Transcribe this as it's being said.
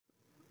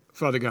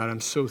Father God, I'm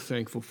so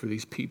thankful for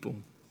these people,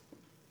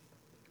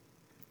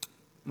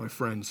 my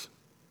friends,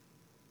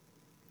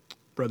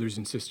 brothers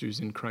and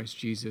sisters in Christ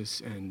Jesus,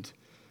 and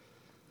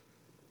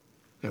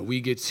that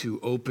we get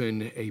to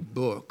open a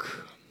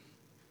book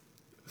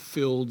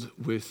filled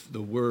with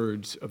the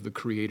words of the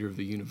Creator of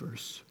the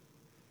universe.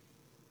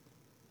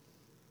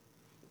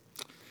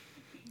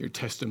 Your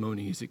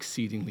testimony is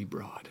exceedingly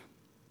broad.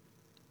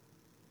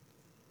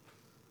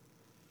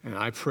 And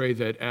I pray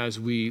that as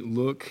we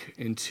look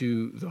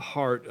into the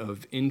heart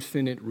of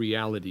infinite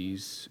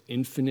realities,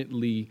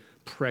 infinitely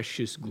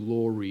precious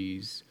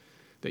glories,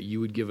 that you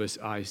would give us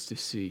eyes to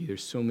see.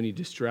 There's so many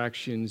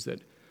distractions that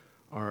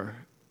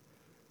are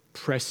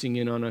pressing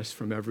in on us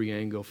from every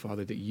angle,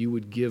 Father, that you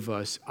would give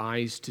us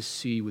eyes to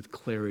see with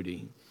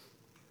clarity,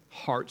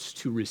 hearts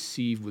to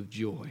receive with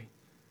joy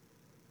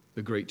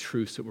the great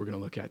truths that we're going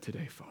to look at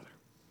today, Father.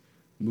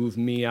 Move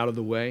me out of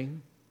the way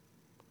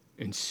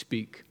and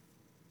speak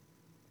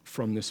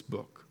from this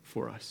book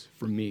for us,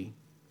 for me,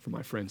 for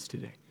my friends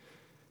today.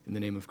 In the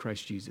name of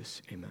Christ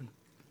Jesus, amen.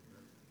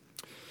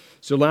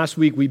 So last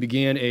week we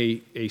began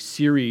a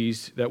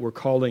series that we're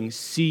calling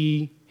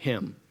See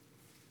Him.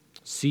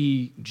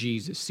 See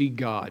Jesus, see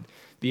God.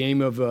 The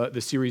aim of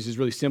the series is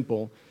really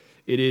simple.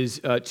 It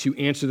is to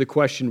answer the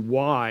question,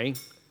 why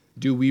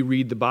do we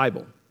read the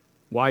Bible?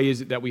 Why is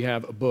it that we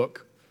have a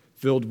book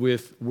filled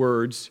with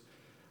words,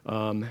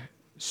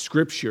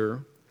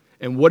 scripture,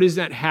 and what does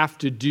that have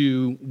to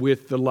do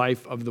with the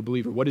life of the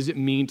believer? What does it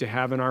mean to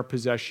have in our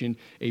possession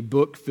a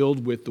book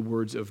filled with the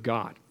words of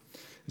God?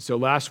 So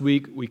last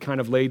week, we kind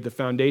of laid the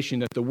foundation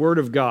that the Word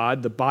of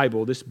God, the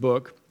Bible, this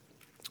book,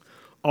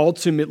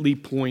 ultimately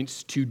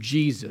points to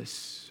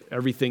Jesus.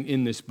 Everything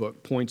in this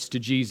book points to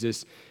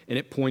Jesus, and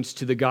it points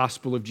to the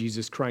gospel of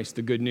Jesus Christ,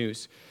 the good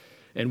news.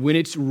 And when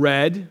it's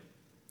read,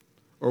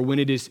 or when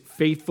it is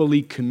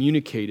faithfully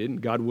communicated,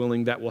 and God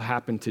willing that will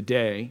happen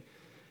today,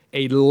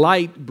 a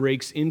light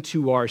breaks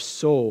into our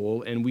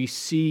soul, and we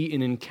see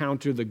and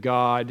encounter the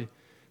God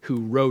who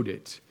wrote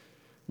it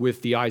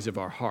with the eyes of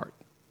our heart.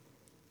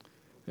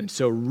 And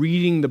so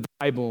reading the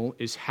Bible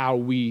is how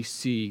we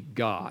see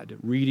God.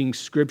 Reading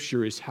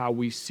Scripture is how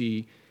we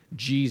see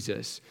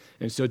Jesus.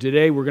 And so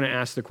today we're going to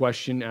ask the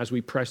question as we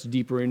press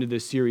deeper into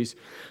this series,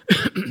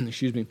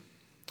 excuse me,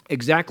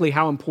 exactly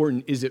how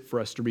important is it for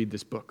us to read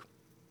this book?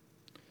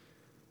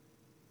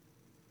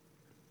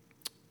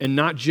 And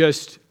not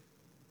just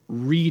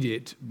read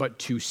it, but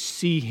to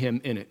see Him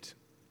in it.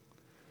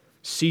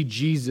 See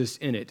Jesus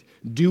in it.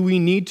 Do we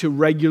need to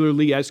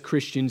regularly, as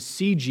Christians,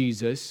 see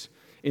Jesus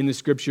in the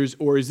Scriptures,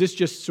 or is this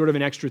just sort of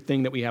an extra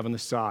thing that we have on the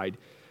side?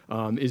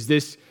 Is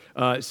this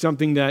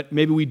something that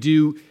maybe we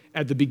do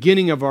at the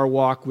beginning of our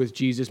walk with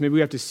Jesus? Maybe we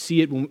have to see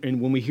it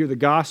when we hear the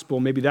gospel.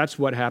 Maybe that's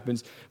what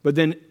happens. But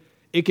then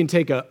it can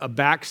take a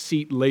back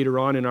seat later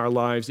on in our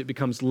lives. It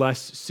becomes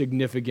less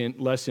significant,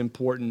 less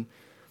important.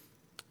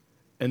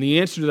 And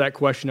the answer to that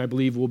question, I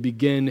believe, will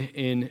begin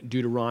in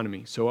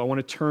Deuteronomy. So I want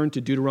to turn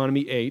to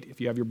Deuteronomy 8, if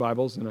you have your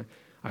Bibles, and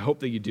I hope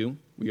that you do.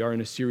 We are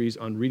in a series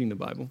on reading the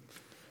Bible,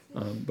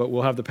 but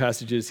we'll have the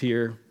passages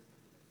here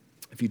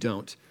if you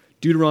don't.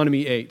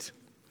 Deuteronomy 8.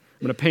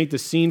 I'm going to paint the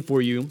scene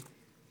for you.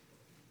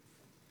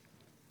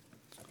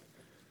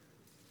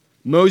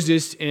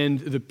 Moses and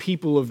the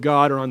people of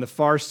God are on the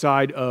far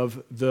side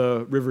of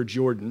the River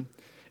Jordan,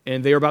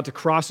 and they are about to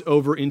cross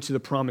over into the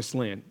Promised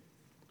Land.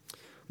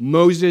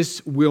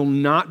 Moses will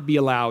not be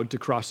allowed to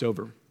cross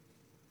over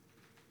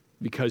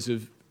because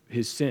of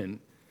his sin.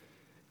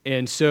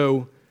 And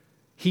so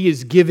he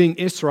is giving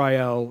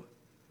Israel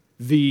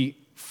the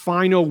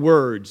final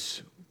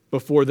words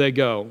before they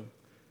go.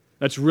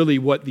 That's really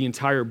what the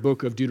entire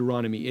book of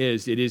Deuteronomy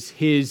is. It is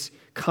his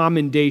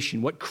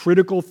commendation. What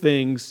critical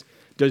things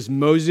does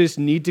Moses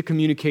need to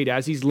communicate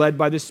as he's led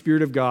by the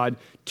Spirit of God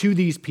to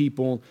these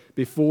people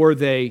before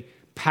they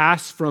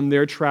pass from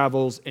their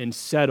travels and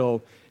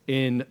settle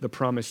in the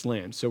Promised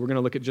Land? So we're going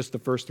to look at just the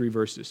first 3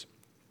 verses.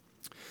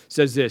 It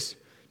says this,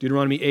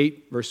 Deuteronomy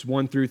 8, verse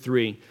 1 through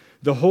 3.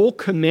 The whole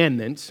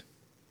commandment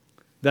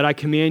that I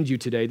command you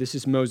today, this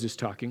is Moses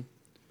talking,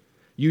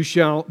 you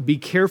shall be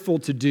careful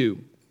to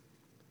do,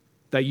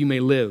 that you may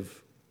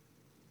live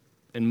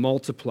and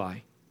multiply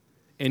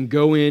and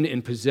go in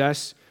and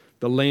possess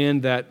the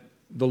land that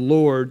the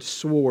Lord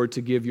swore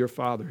to give your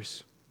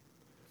fathers.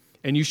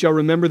 And you shall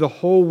remember the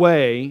whole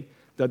way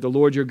that the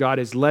Lord your God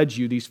has led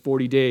you these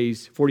 40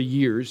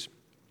 years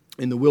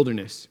in the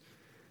wilderness,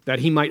 that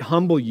He might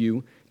humble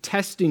you,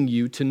 testing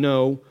you to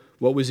know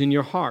what was in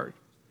your heart,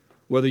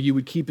 whether you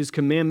would keep His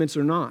commandments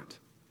or not.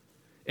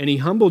 And He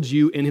humbled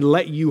you and He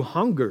let you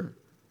hunger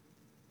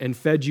and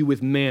fed you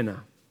with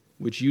manna,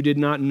 which you did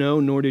not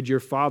know, nor did your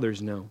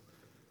fathers know,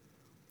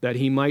 that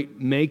He might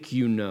make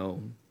you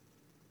know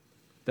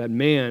that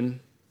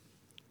man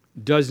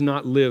does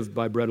not live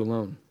by bread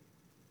alone,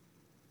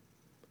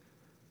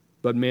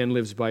 but man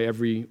lives by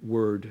every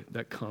word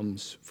that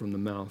comes from the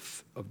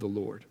mouth of the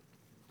Lord.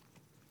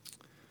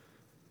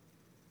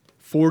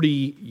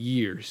 40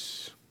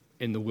 years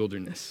in the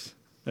wilderness.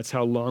 That's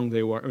how long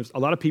they were. A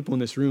lot of people in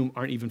this room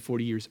aren't even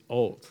 40 years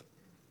old.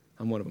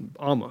 I'm one of them,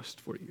 almost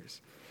 40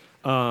 years.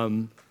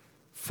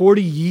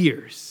 40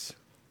 years.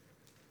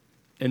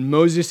 And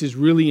Moses is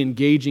really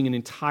engaging an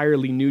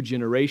entirely new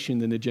generation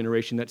than the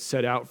generation that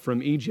set out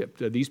from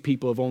Egypt. These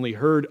people have only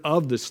heard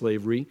of the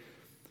slavery.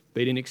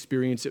 They didn't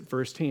experience it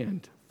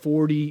firsthand.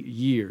 40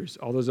 years.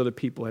 All those other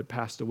people had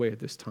passed away at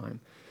this time.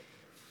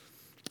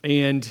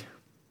 And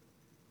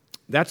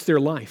that's their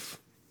life,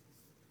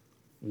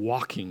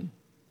 walking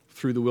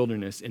through the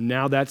wilderness. And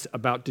now that's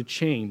about to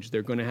change.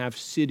 They're going to have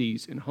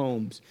cities and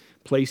homes,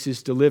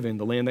 places to live in,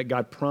 the land that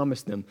God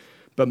promised them.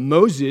 But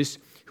Moses,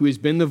 who has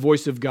been the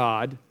voice of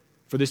God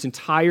for this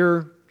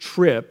entire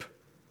trip,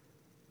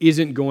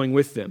 isn't going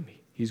with them.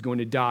 He's going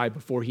to die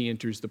before he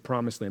enters the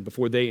promised land,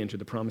 before they enter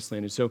the promised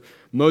land. And so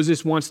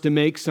Moses wants to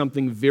make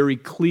something very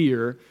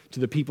clear to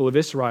the people of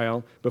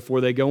Israel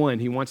before they go in.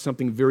 He wants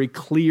something very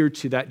clear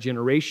to that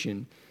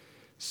generation,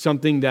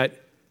 something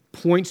that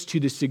points to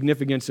the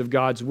significance of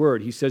God's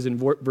word. He says in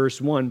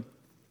verse 1,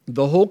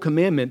 "The whole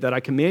commandment that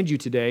I command you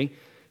today,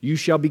 you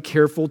shall be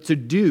careful to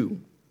do,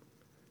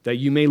 that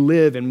you may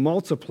live and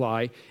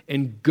multiply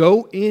and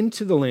go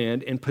into the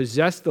land and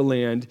possess the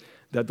land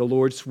that the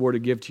Lord swore to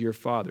give to your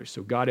fathers."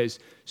 So God has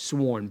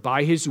sworn.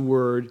 By his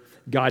word,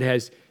 God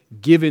has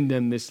given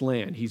them this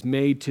land. He's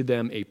made to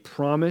them a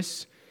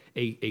promise,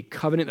 a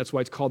covenant. That's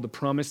why it's called the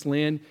promised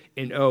land,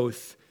 an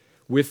oath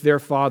with their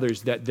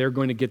fathers that they're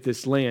going to get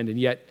this land. And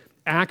yet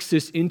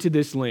access into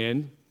this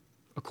land,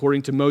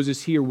 according to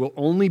Moses here, will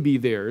only be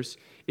theirs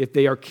if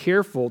they are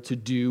careful to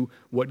do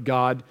what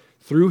God,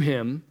 through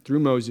him, through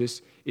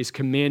Moses, is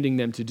commanding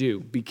them to do.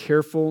 Be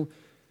careful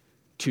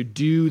to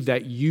do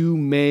that you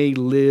may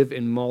live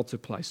and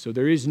multiply. So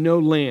there is no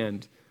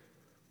land,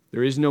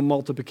 there is no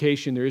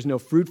multiplication, there is no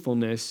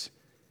fruitfulness,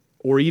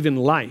 or even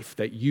life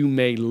that you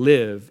may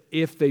live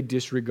if they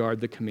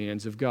disregard the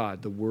commands of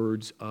God, the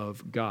words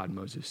of God,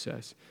 Moses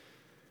says.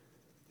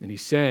 And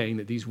he's saying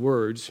that these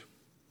words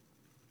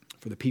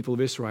for the people of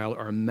Israel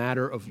are a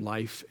matter of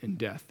life and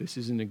death. This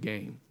isn't a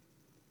game.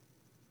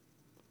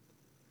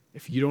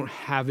 If you don't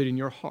have it in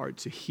your heart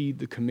to heed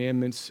the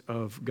commandments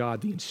of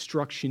God, the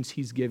instructions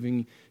he's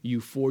giving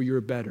you for your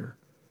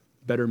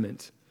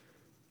betterment,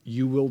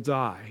 you will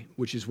die,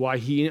 which is why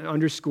he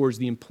underscores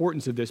the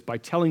importance of this by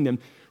telling them,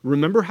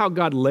 remember how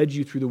God led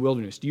you through the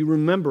wilderness. Do you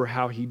remember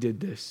how he did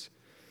this?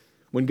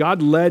 When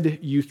God led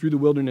you through the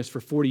wilderness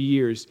for 40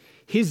 years,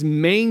 his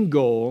main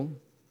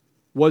goal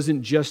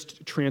wasn't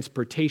just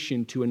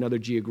transportation to another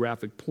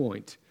geographic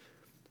point.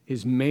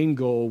 His main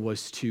goal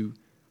was to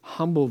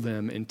humble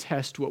them and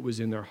test what was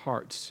in their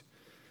hearts.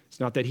 It's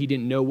not that he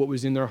didn't know what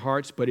was in their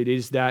hearts, but it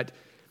is that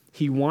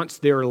he wants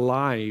their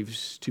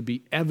lives to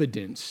be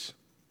evidence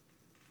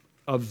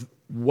of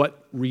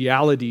what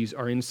realities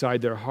are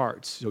inside their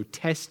hearts. So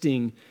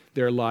testing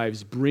their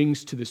lives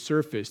brings to the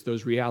surface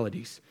those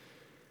realities.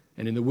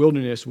 And in the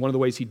wilderness, one of the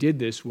ways he did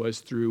this was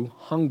through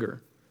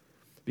hunger,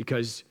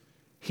 because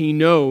he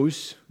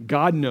knows,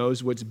 God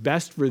knows, what's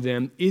best for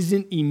them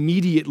isn't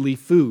immediately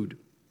food.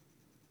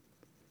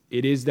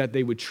 It is that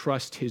they would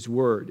trust his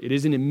word. It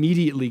isn't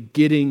immediately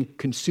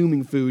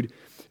consuming food,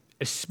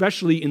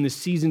 especially in the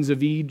seasons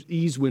of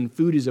ease when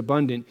food is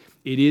abundant.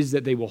 It is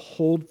that they will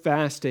hold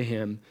fast to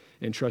him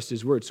and trust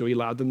his word. So he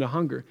allowed them to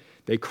hunger.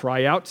 They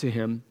cry out to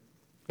him,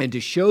 and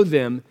to show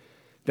them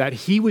that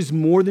he was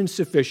more than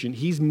sufficient,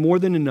 he's more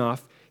than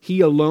enough, he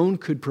alone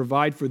could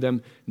provide for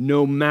them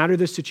no matter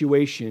the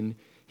situation.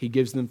 He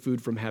gives them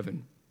food from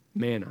heaven,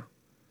 manna,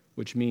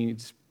 which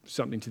means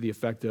something to the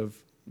effect of,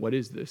 what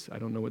is this? I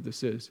don't know what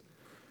this is,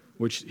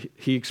 which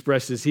he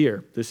expresses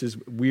here. This is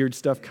weird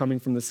stuff coming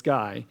from the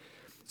sky.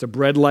 It's a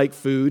bread-like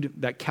food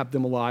that kept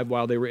them alive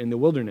while they were in the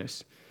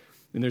wilderness.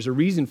 And there's a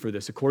reason for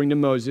this. According to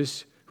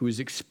Moses, who is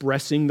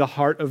expressing the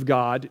heart of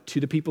God to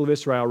the people of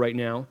Israel right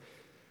now,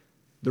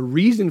 the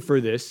reason for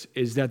this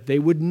is that they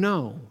would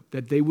know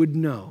that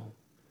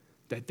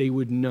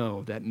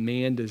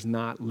man does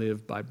not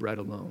live by bread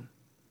alone,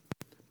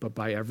 but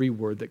by every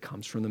word that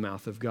comes from the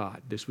mouth of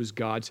God. This was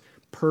God's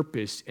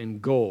purpose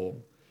and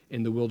goal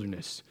in the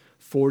wilderness.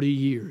 40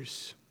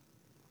 years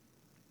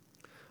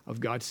of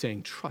God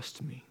saying,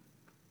 trust me.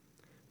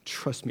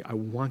 Trust me. I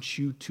want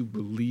you to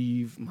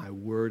believe my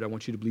word. I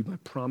want you to believe my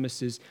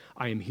promises.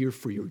 I am here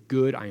for your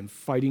good. I am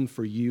fighting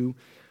for you.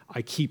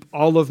 I keep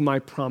all of my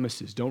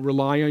promises. Don't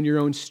rely on your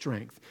own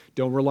strength.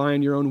 Don't rely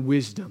on your own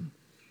wisdom.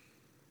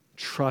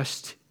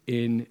 Trust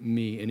in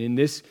me. And in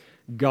this,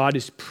 God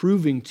is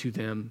proving to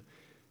them,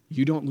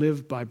 you don't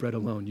live by bread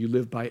alone. You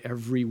live by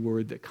every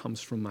word that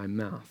comes from my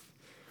mouth.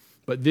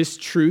 But this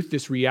truth,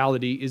 this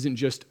reality, isn't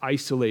just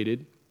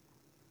isolated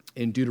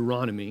in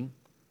Deuteronomy.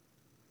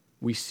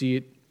 We see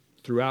it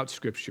throughout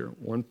Scripture.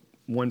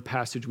 One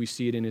passage we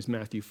see it in is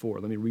Matthew 4.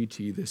 Let me read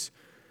to you this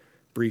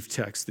brief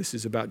text. This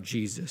is about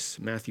Jesus,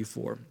 Matthew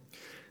 4.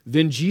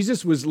 Then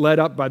Jesus was led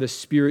up by the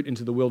Spirit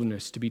into the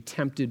wilderness to be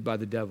tempted by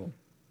the devil.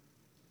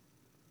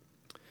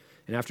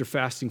 And after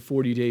fasting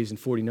 40 days and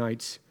 40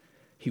 nights,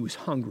 he was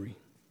hungry.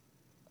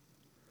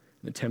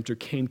 The tempter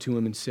came to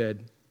him and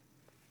said,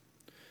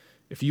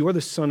 if you are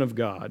the Son of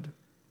God,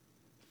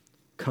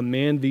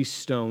 command these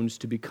stones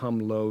to become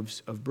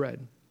loaves of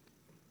bread."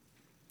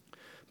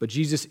 But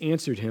Jesus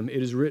answered him,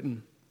 "It is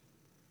written,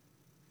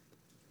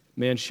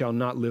 man shall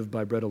not live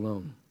by bread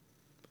alone,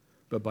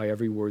 but by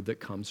every word that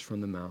comes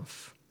from the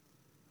mouth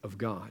of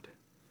God."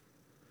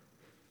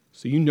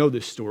 So you know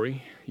this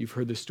story. You've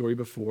heard this story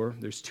before.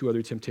 There's two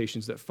other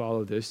temptations that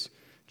follow this.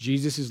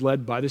 Jesus is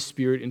led by the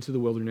Spirit into the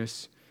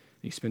wilderness.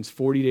 He spends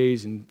 40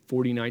 days and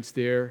 40 nights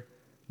there,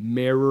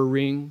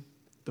 mirroring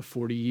the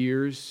 40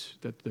 years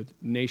that the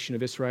nation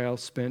of Israel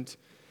spent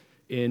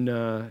in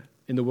the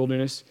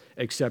wilderness,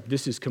 except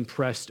this is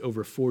compressed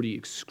over 40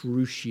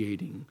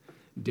 excruciating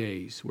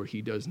days where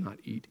he does not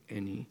eat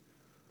any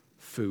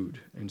food.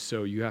 And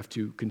so you have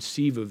to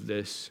conceive of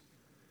this.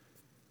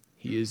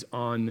 He is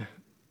on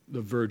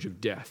the verge of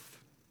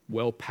death,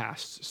 well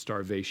past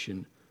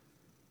starvation.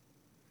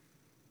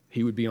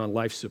 He would be on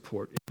life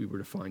support if we were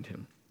to find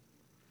him.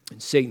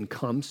 And Satan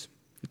comes,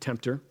 the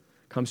tempter,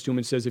 comes to him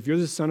and says, "If you're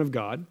the Son of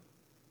God,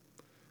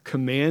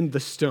 command the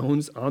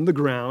stones on the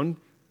ground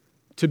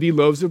to be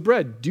loaves of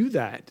bread. Do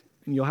that,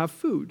 and you'll have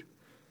food."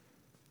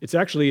 It's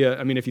actually,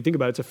 if you think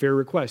about it, it's a fair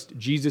request.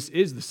 Jesus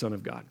is the Son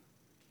of God.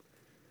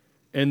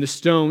 And the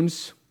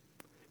stones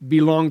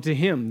belong to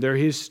him. They're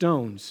his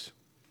stones.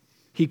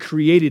 He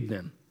created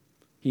them.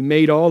 He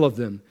made all of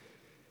them.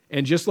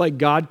 And just like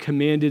God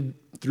commanded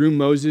through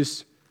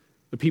Moses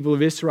the people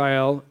of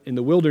Israel in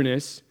the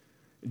wilderness,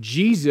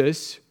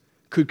 Jesus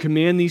could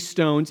command these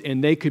stones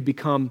and they could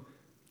become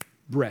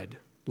bread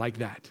like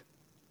that.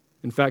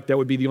 In fact, that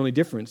would be the only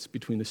difference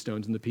between the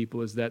stones and the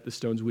people, is that the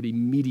stones would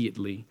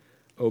immediately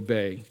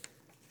obey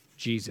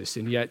Jesus.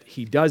 And yet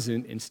he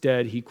doesn't.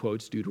 Instead, he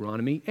quotes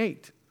Deuteronomy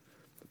 8,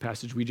 the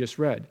passage we just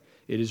read.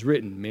 "It is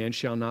written, man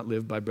shall not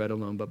live by bread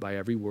alone, but by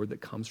every word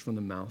that comes from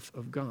the mouth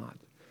of God."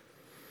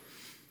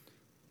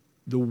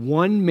 The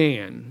one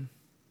man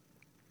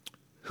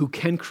who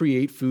can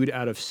create food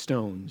out of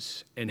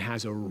stones and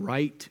has a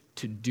right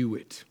to do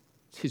it,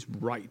 it's his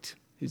right,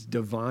 his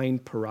divine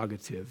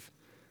prerogative,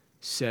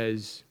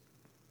 says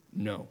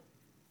no.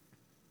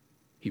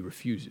 He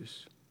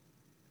refuses.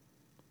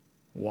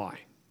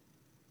 Why?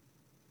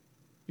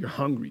 You're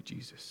hungry,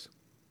 Jesus.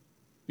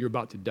 You're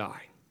about to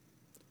die.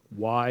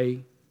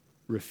 Why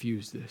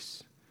refuse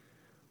this?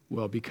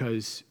 Well,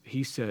 because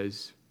he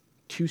says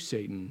to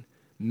Satan,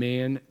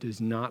 man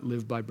does not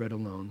live by bread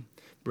alone.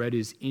 Bread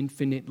is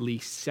infinitely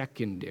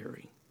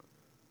secondary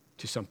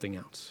to something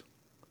else.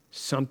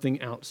 Something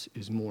else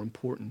is more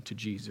important to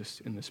Jesus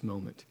in this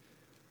moment.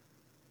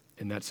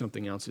 And that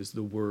something else is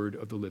the word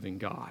of the living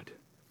God.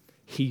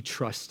 He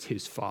trusts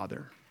his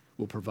Father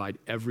will provide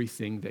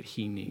everything that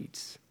he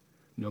needs,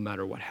 no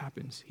matter what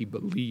happens. He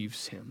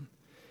believes him.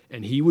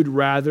 And he would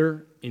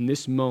rather, in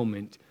this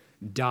moment,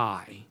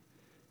 die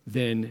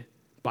than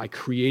by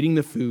creating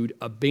the food,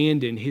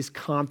 abandon his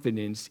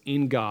confidence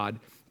in God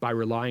by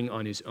relying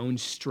on his own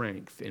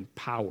strength and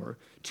power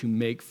to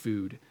make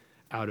food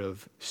out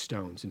of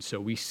stones. And so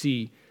we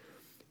see,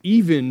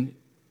 even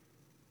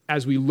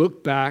as we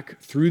look back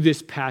through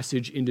this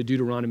passage into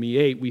Deuteronomy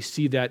 8, we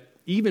see that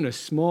even a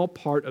small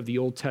part of the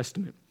Old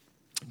Testament,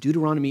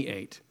 Deuteronomy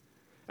 8,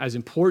 as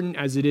important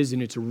as it is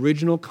in its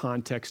original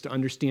context to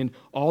understand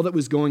all that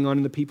was going on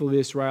in the people of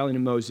Israel and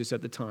in Moses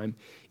at the time,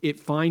 it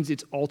finds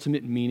its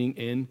ultimate meaning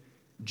in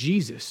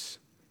Jesus.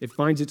 It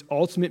finds its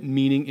ultimate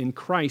meaning in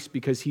Christ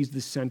because he's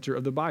the center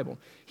of the Bible.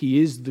 He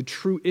is the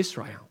true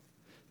Israel.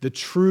 The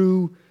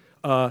true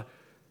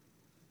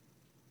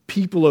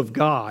people of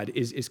God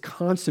is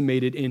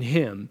consummated in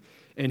him.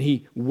 And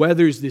he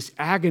weathers this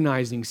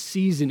agonizing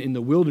season in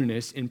the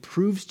wilderness and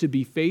proves to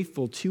be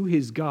faithful to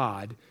his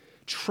God,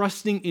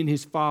 trusting in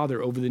his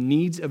Father over the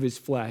needs of his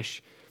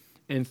flesh.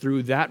 And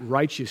through that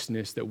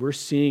righteousness that we're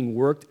seeing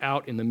worked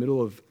out in the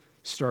middle of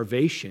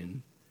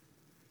starvation,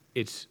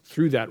 it's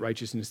through that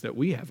righteousness that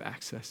we have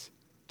access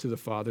to the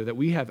Father, that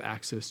we have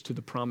access to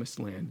the promised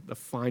land, the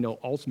final,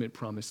 ultimate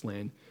promised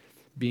land,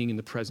 being in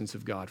the presence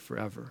of God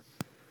forever.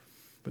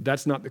 But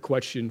that's not the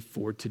question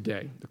for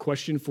today. The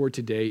question for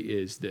today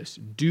is this: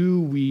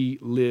 do we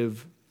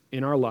live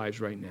in our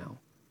lives right now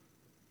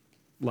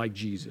like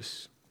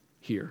Jesus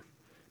here?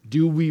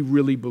 Do we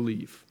really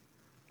believe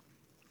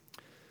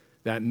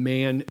that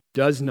man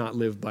does not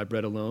live by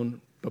bread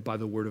alone, but by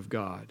the word of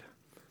God?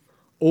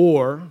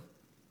 Or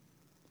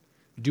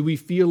do we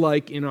feel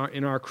like in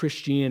our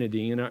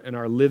Christianity, in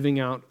our living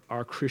out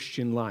our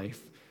Christian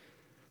life,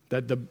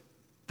 that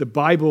the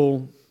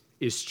Bible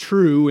is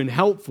true and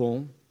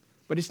helpful,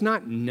 but it's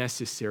not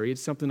necessary?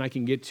 It's something I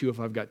can get to if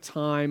I've got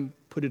time,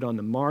 put it on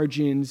the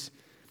margins,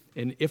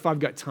 and if I've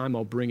got time,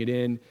 I'll bring it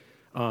in.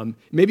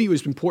 Maybe it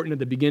was important at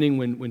the beginning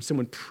when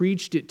someone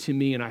preached it to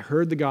me and I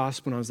heard the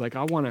gospel and I was like,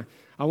 I want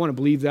to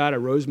believe that. I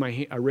raised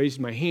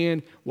my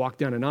hand, walked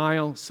down an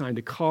aisle, signed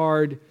a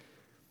card.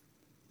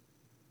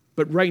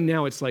 But right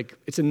now, it's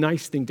a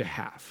nice thing to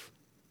have.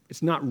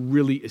 It's not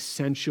really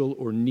essential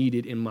or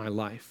needed in my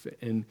life.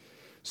 And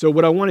so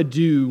what I want to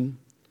do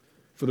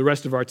for the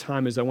rest of our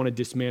time is I want to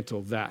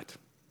dismantle that.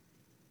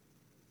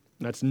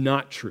 That's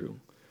not true.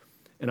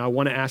 And I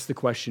want to ask the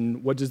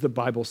question, what does the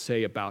Bible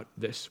say about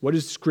this? What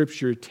does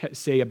Scripture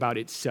say about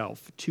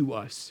itself to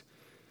us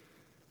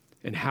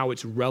and how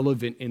it's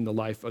relevant in the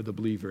life of the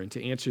believer? And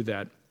to answer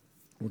that,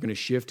 we're going to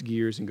shift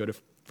gears and go to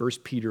 1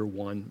 Peter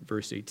 1,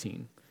 verse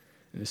 18.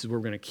 And this is where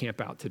we're going to camp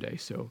out today.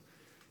 So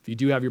if you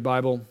do have your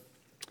Bible,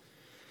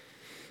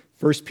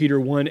 1 Peter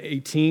 1,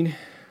 18.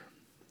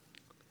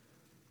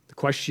 The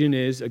question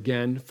is,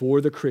 again,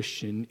 for the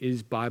Christian,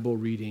 is Bible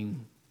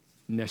reading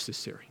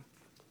necessary?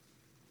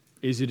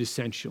 Is it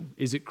essential?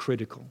 Is it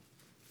critical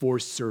for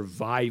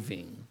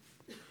surviving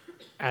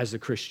as a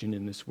Christian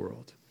in this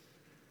world?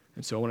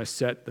 And so I want to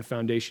set the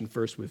foundation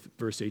first with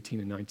verse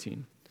 18 and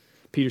 19.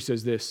 Peter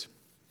says this,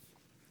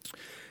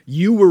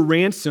 "You were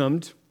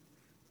ransomed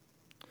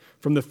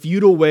from the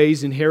futile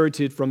ways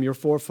inherited from your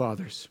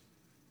forefathers,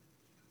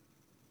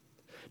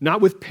 not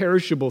with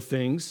perishable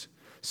things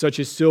such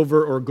as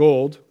silver or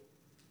gold,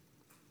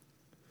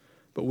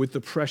 but with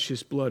the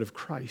precious blood of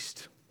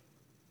Christ,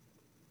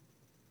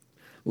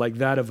 like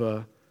that of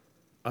a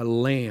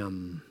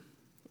lamb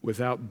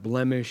without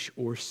blemish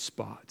or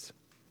spot."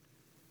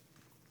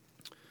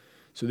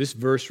 So this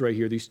verse right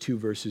here, these two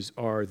verses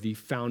are the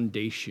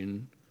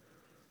foundation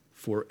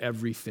for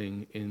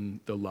everything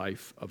in the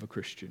life of a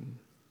Christian.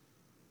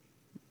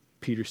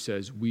 Peter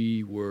says,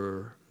 we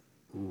were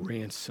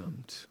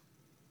ransomed.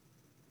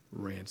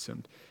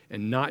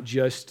 And not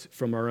just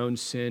from our own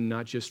sin,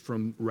 not just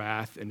from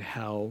wrath and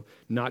hell,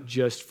 not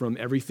just from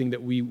everything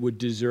that we would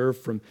deserve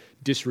from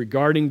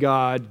disregarding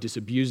God,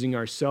 disabusing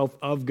ourselves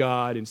of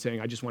God, and saying,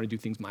 I just want to do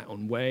things my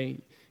own way,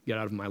 get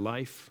out of my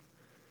life.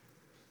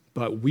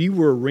 But we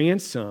were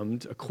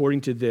ransomed,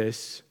 according to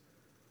this,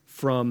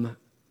 from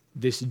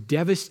this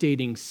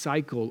devastating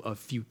cycle of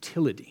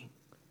futility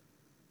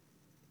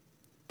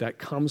that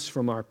comes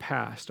from our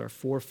past, our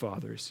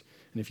forefathers.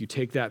 And if you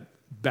take that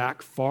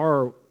back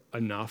far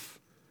enough,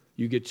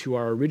 you get to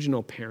our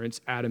original parents,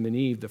 Adam and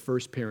Eve, the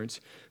first parents,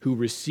 who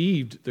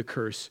received the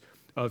curse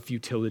of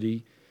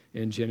futility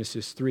in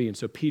Genesis 3. And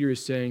so Peter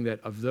is saying that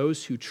of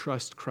those who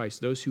trust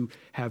Christ, those who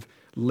have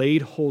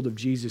laid hold of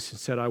Jesus and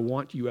said, I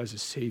want you as a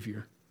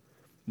Savior,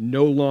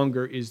 no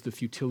longer is the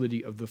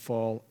futility of the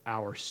fall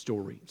our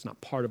story. It's not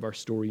part of our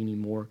story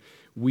anymore.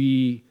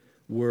 We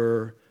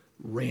were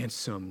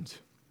ransomed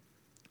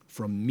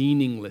from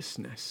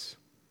meaninglessness,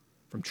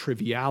 from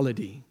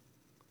triviality,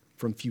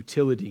 from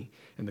futility.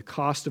 And the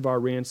cost of our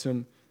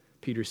ransom,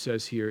 Peter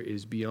says here,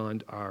 is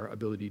beyond our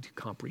ability to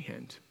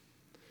comprehend.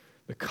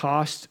 The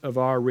cost of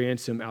our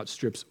ransom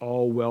outstrips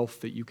all wealth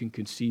that you can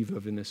conceive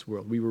of in this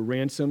world. We were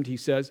ransomed, he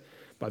says,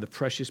 by the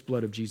precious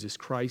blood of Jesus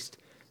Christ,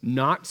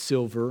 not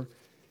silver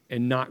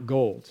and not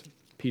gold.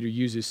 Peter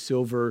uses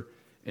silver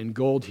and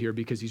gold here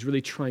because he's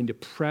really trying to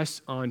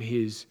press on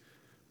his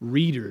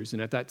readers.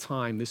 And at that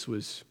time, this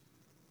was,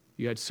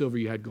 you had silver,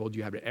 you had gold,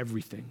 you had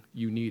everything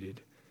you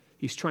needed.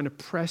 He's trying to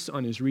press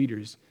on his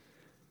readers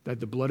that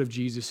the blood of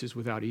Jesus is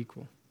without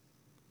equal.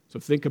 So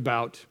think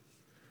about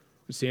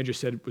what Sandra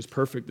said was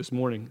perfect this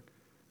morning.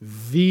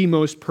 The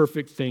most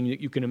perfect thing that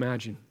you can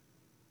imagine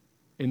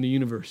in the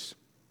universe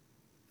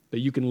that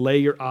you can lay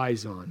your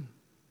eyes on.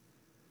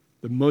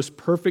 The most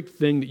perfect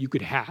thing that you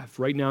could have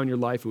right now in your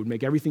life. It would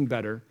make everything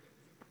better.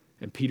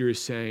 And Peter is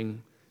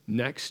saying,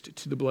 next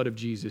to the blood of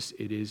Jesus,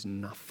 it is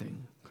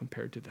nothing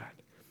compared to that.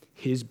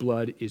 His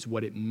blood is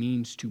what it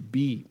means to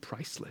be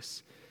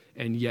priceless.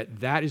 And yet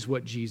that is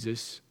what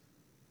Jesus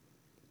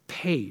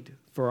paid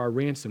for our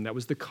ransom. That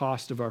was the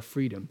cost of our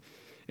freedom.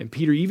 And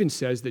Peter even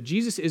says that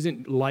Jesus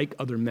isn't like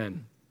other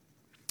men.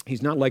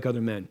 He's not like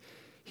other men.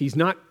 He's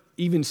not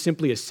even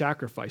simply a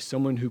sacrifice,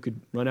 someone who could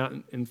run out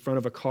in front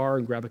of a car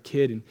and grab a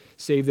kid and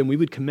save them. We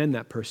would commend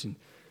that person.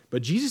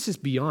 But Jesus is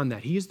beyond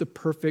that. He is the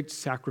perfect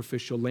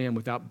sacrificial lamb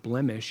without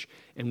blemish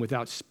and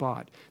without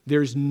spot.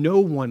 There's no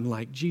one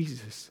like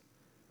Jesus.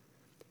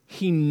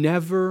 He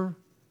never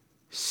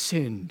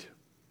sinned,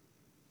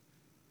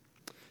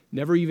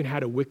 never even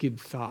had a wicked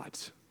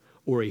thought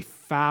or a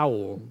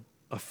foul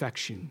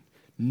affection,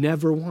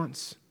 never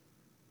once.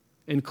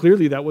 And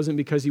clearly that wasn't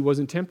because he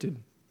wasn't tempted.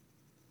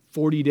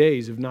 40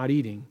 days of not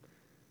eating,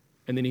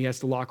 and then he has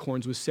to lock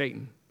horns with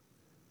Satan.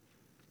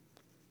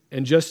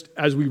 And just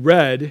as we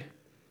read,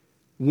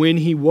 when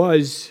he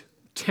was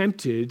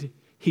tempted,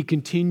 he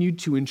continued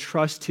to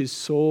entrust his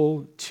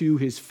soul to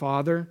his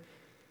Father.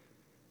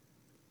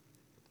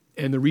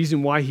 And the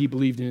reason why he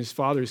believed in his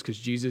Father is because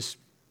Jesus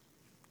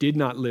did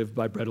not live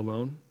by bread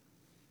alone.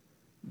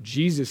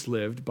 Jesus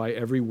lived by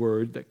every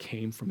word that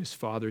came from his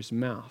Father's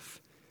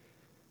mouth.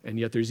 And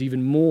yet there's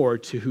even more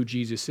to who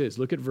Jesus is.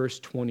 Look at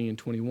verse 20 and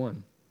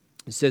 21.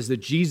 It says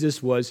that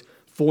Jesus was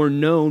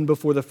foreknown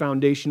before the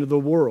foundation of the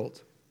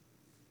world,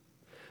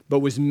 but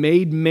was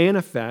made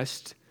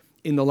manifest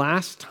in the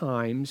last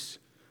times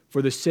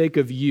for the sake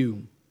of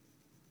you,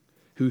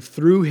 who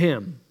through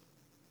him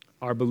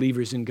are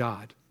believers in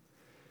God,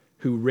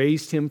 who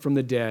raised him from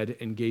the dead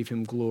and gave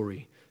him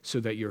glory,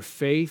 so that your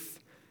faith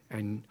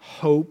and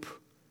hope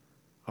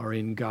are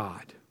in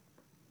God.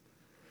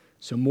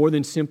 So more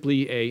than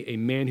simply a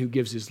man who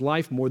gives his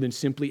life, more than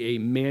simply a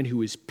man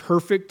who is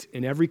perfect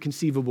in every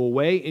conceivable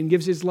way and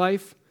gives his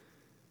life,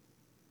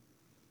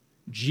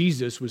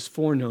 Jesus was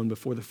foreknown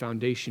before the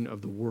foundation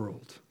of the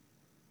world,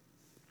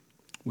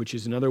 which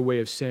is another way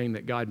of saying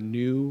that God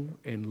knew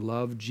and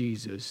loved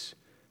Jesus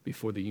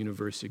before the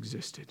universe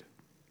existed.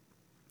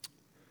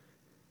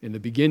 In the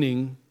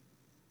beginning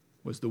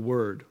was the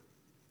Word,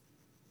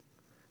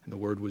 and the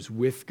Word was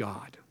with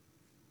God,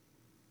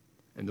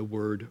 and the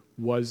Word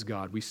was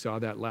God. We saw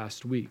that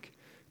last week.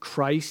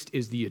 Christ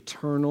is the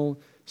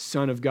eternal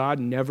Son of God,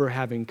 never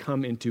having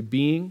come into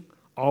being,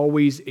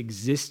 always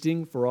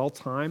existing for all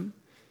time.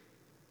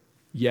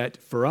 Yet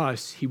for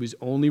us, he was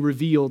only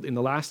revealed in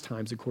the last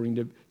times, according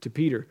to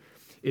Peter.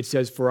 It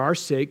says, for our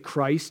sake,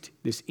 Christ,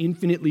 this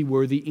infinitely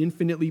worthy,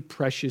 infinitely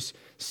precious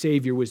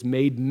Savior, was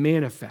made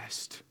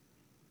manifest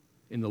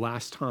in the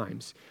last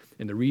times.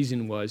 And the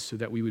reason was so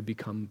that we would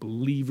become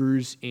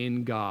believers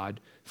in God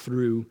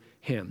through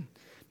him.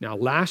 Now,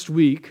 last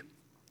week,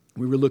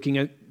 we were looking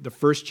at the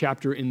first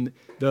chapter in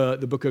the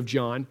book of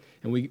John,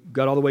 and we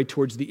got all the way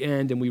towards the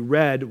end, and we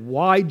read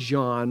why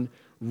John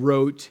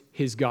wrote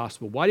his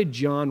gospel. Why did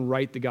John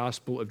write the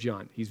Gospel of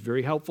John? He's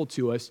very helpful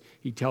to us.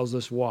 He tells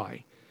us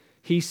why.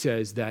 He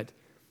says that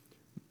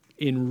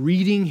in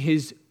reading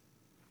his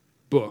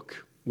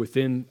book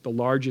within the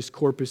largest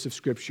corpus of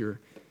Scripture,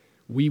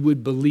 we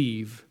would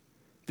believe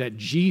that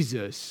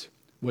Jesus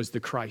was the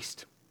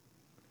Christ,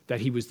 that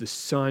he was the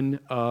Son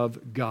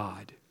of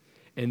God,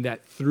 and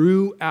that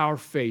through our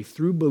faith,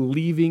 through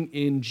believing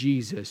in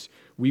Jesus,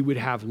 we would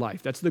have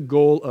life. That's the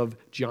goal of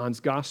John's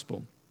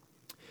gospel.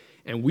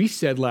 And we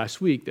said last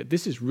week that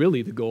this is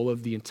really the goal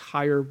of the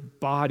entire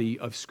body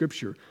of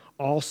Scripture,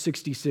 all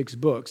 66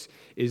 books,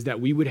 is that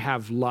we would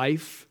have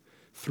life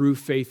through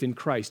faith in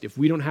Christ. If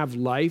we don't have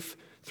life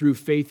through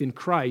faith in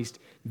Christ,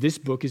 this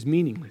book is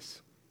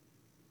meaningless.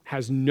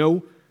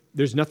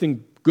 There's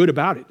nothing good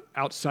about it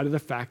outside of the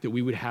fact that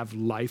we would have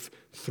life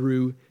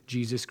through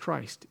Jesus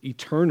Christ.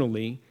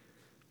 Eternally,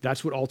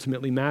 that's what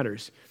ultimately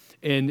matters.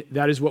 And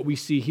that is what we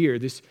see here.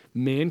 This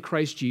man,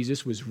 Christ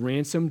Jesus, was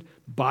ransomed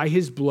by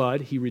his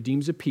blood. He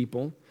redeems a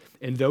people.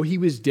 And though he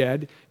was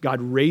dead,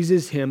 God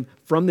raises him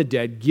from the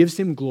dead, gives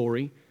him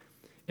glory.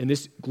 And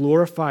this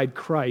glorified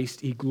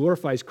Christ, he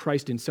glorifies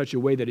Christ in such a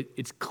way that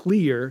it's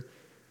clear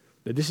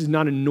that this is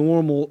not a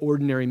normal,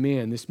 ordinary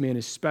man. This man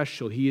is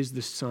special. He is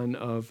the Son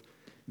of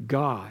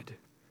God,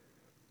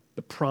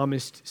 the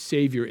promised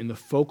Savior and the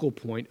focal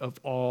point of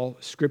all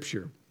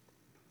Scripture.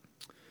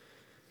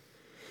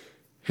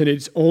 And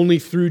it's only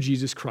through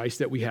Jesus Christ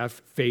that we have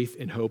faith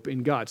and hope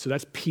in God. So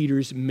that's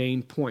Peter's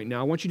main point. Now,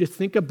 I want you to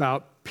think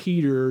about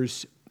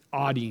Peter's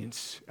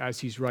audience as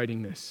he's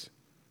writing this.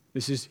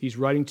 He's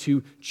writing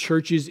to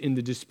churches in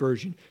the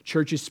dispersion,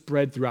 churches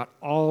spread throughout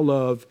all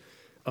of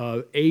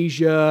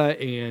Asia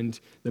and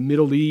the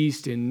Middle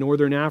East and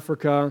Northern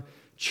Africa,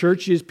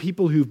 churches,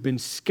 people who've been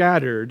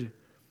scattered,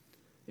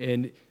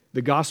 and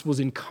the gospel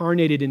is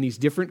incarnated in these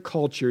different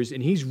cultures,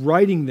 and he's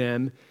writing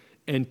them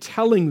and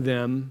telling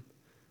them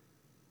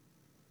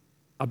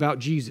about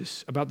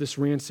Jesus, about this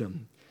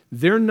ransom.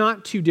 They're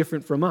not too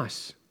different from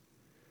us,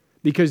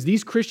 because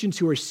these Christians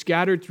who are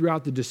scattered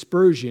throughout the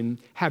dispersion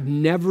have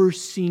never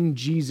seen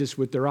Jesus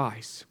with their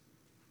eyes.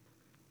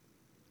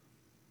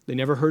 They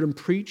never heard him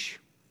preach.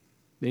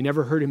 They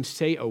never heard him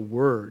say a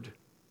word.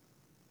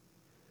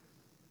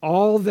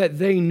 All that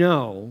they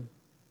know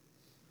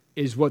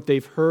is what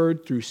they've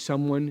heard through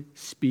someone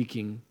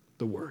speaking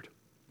the word.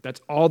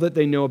 That's all that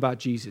they know about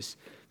Jesus,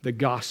 the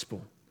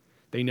gospel.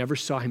 They never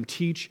saw him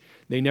teach.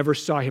 They never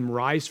saw him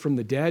rise from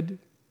the dead.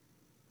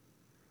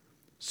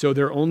 So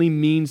their only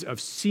means of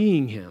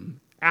seeing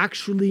him,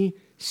 actually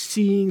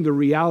seeing the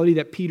reality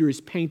that Peter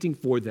is painting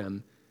for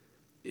them,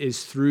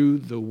 is through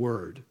the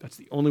word. That's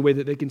the only way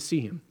that they can see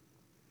him,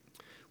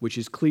 which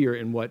is clear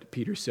in what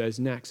Peter says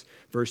next.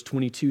 Verse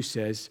 22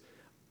 says,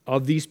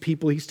 of these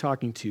people he's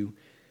talking to,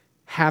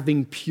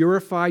 having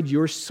purified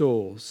your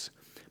souls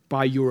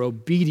by your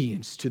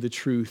obedience to the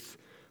truth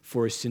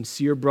for a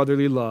sincere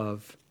brotherly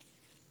love.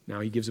 Now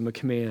he gives them a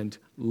command,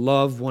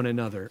 love one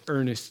another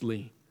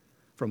earnestly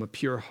from a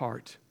pure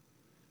heart,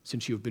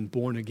 since you have been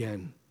born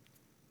again,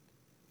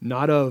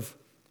 not of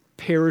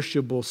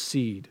perishable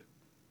seed,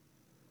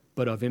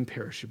 but of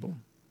imperishable,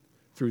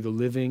 through the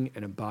living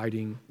and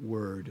abiding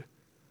word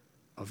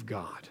of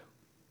God.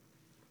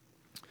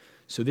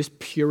 So this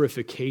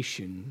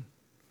purification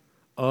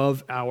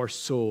of our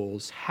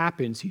souls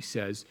happens, he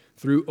says,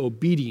 through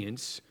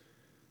obedience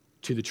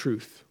to the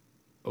truth.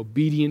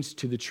 Obedience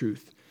to the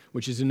truth,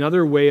 which is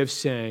another way of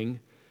saying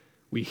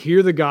we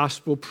hear the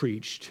gospel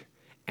preached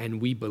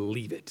and we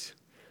believe it.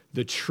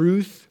 The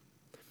truth,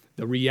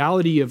 the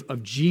reality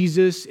of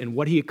Jesus and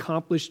what he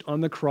accomplished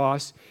on the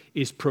cross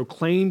is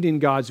proclaimed in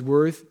God's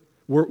word,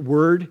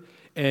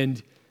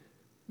 and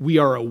we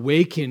are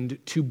awakened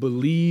to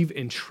believe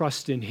and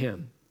trust in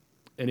him.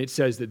 And it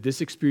says that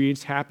this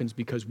experience happens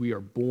because we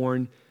are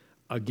born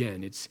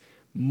again. It's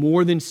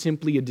more than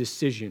simply a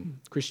decision.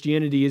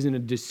 Christianity isn't a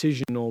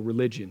decisional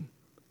religion.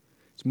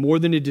 It's more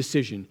than a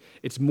decision.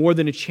 It's more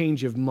than a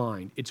change of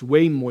mind. It's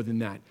way more than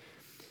that.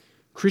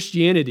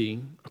 Christianity,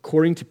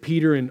 according to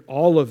Peter and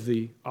all of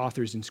the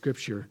authors in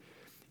Scripture,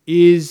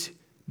 is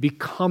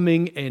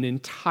becoming an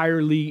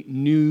entirely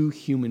new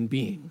human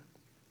being,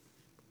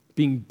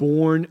 being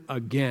born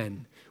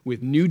again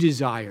with new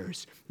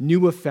desires,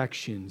 new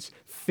affections,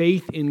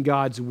 faith in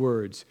God's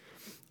words.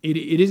 It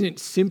isn't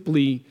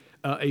simply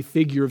a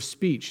figure of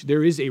speech.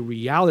 There is a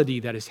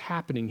reality that is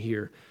happening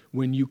here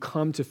when you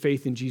come to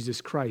faith in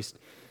Jesus Christ.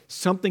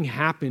 Something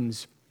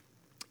happens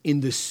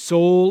in the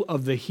soul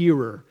of the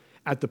hearer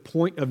at the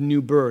point of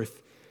new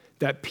birth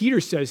that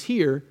Peter says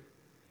here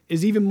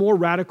is even more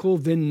radical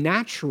than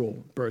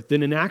natural birth,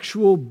 than an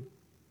actual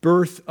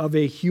birth of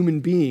a human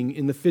being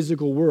in the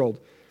physical world.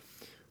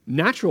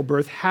 Natural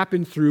birth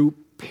happened through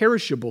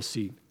perishable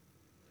seed.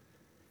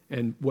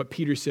 And what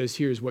Peter says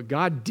here is what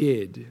God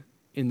did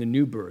in the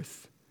new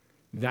birth,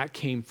 that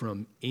came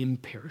from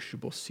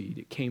imperishable seed.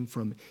 It came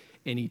from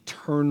an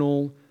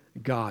eternal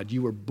God.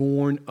 You were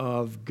born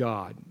of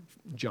God,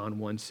 John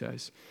 1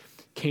 says.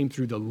 Came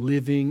through the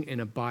living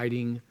and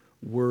abiding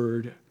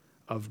Word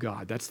of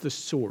God. That's the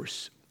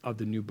source of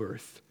the new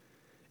birth.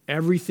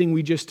 Everything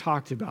we just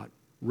talked about,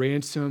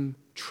 ransom,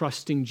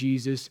 trusting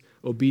Jesus,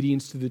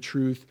 obedience to the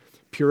truth,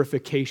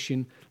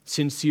 purification,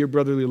 sincere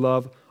brotherly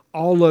love,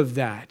 all of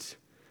that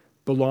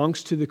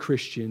belongs to the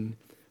Christian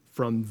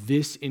from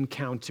this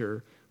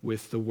encounter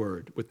with the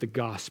Word, with the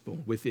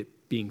gospel, with it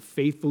being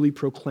faithfully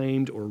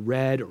proclaimed or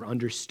read or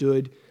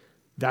understood.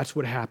 That's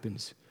what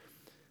happens.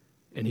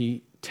 And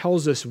he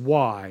tells us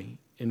why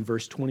in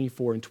verse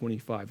 24 and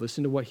 25.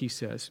 Listen to what he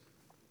says,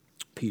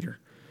 Peter.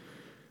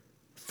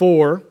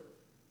 For,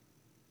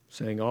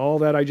 saying all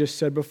that I just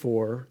said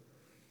before,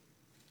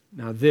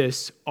 now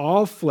this,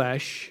 all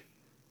flesh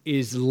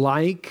is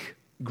like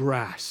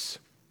grass,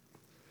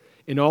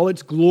 in all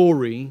its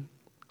glory,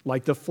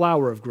 like the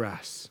flower of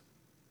grass.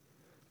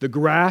 The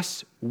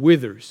grass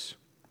withers,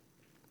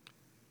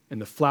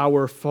 and the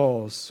flower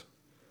falls,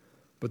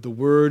 but the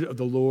word of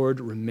the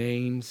Lord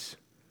remains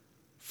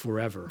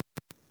forever.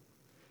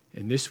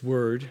 And this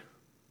word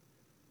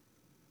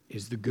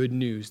is the good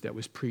news that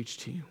was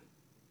preached to you.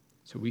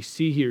 So we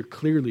see here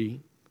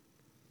clearly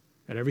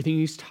that everything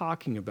he's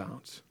talking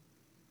about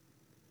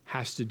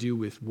has to do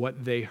with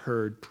what they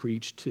heard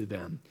preached to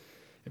them.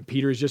 And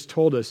Peter has just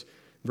told us,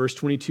 verse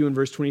 22 and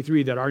verse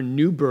 23, that our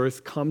new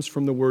birth comes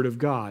from the Word of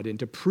God. And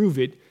to prove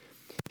it,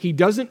 he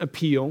doesn't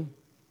appeal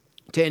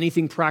to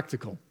anything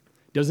practical.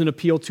 Doesn't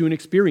appeal to an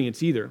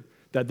experience either,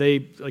 that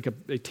they, like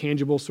a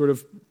tangible sort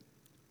of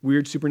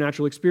weird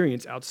supernatural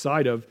experience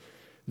outside of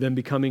them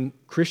becoming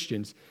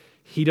Christians.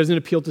 He doesn't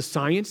appeal to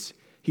science.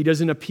 He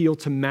doesn't appeal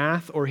to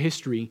math or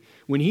history.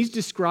 When he's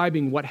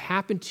describing what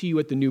happened to you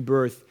at the new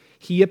birth,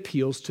 he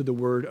appeals to the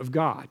Word of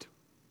God.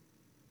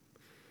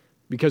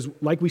 Because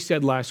like we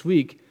said last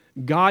week,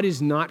 God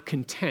is not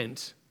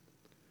content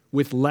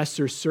with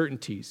lesser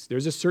certainties.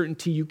 There's a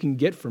certainty you can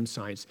get from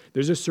science.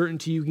 There's a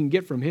certainty you can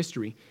get from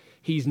history.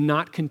 He's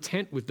not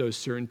content with those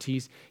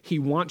certainties. He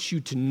wants you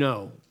to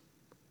know.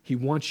 He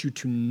wants you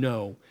to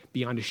know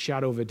beyond a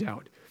shadow of a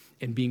doubt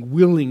and being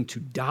willing to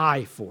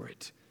die for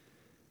it.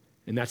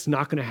 And that's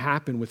not going to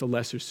happen with a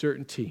lesser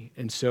certainty.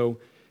 And so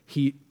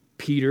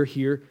Peter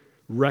here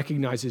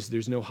recognizes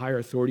there's no higher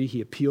authority.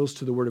 He appeals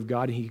to the Word of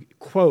God, and he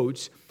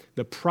quotes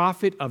the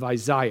prophet of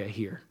Isaiah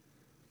here.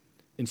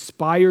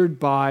 Inspired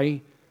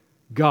by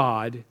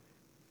God,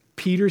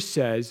 Peter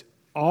says,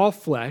 all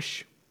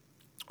flesh,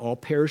 all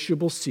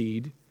perishable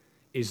seed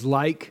is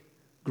like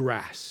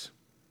grass.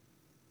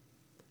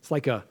 It's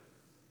like a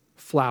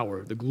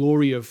flower. The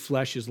glory of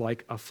flesh is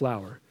like a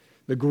flower.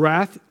 The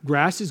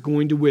grass is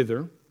going to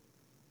wither,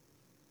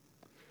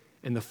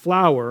 and the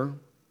flower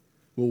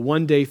will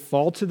one day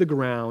fall to the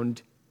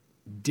ground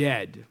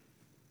dead.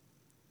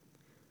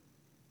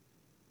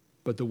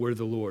 But the word of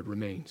the Lord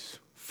remains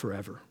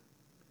forever.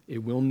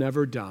 It will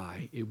never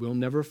die. It will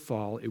never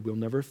fall. It will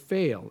never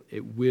fail.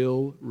 It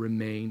will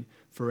remain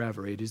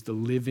forever. It is the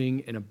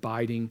living and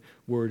abiding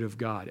Word of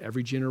God.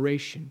 Every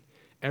generation,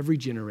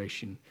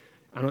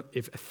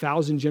 if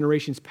 1,000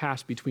 generations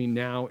pass between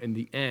now and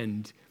the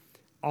end,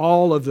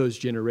 all of those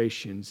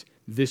generations,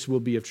 this will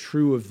be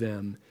true of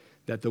them,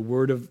 that the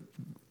word of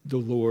the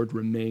Lord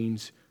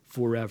remains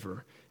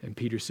forever. And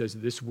Peter says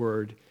that this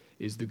word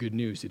is the good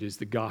news. It is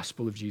the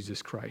gospel of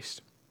Jesus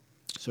Christ.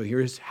 So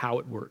here's how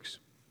it works.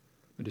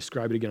 I'm going to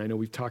describe it again. I know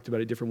we've talked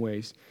about it different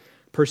ways.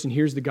 Person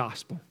hears the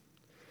gospel.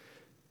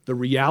 The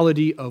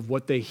reality of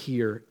what they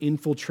hear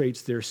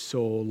infiltrates their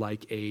soul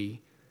like a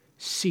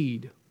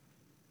seed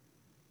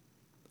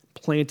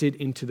planted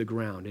into the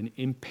ground, an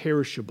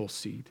imperishable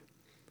seed.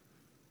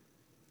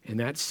 And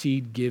that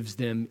seed gives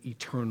them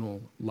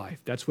eternal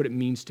life. That's what it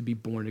means to be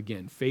born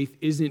again. Faith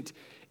isn't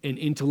an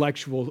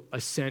intellectual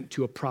assent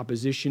to a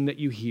proposition that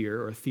you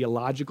hear or a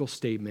theological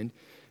statement.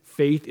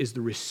 Faith is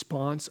the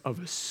response of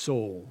a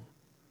soul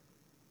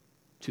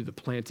to the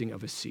planting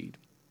of a seed.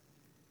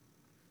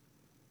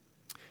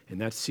 And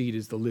that seed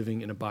is the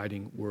living and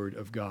abiding Word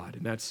of God.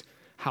 And that's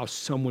how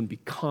someone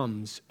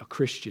becomes a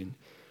Christian.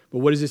 But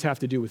what does this have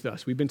to do with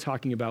us? We've been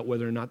talking about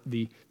whether or not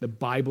the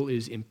Bible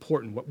is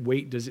important. What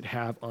weight does it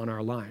have on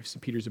our lives?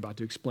 And Peter's about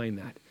to explain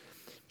that.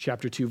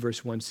 Chapter 2,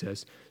 verse 1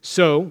 says,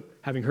 "So,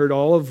 having heard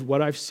all of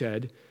what I've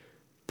said,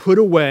 put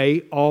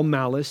away all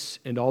malice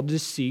and all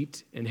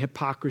deceit and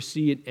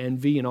hypocrisy and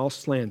envy and all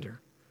slander."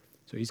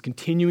 So he's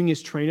continuing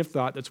his train of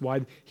thought. That's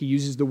why he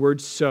uses the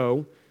word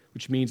 "so,"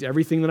 which means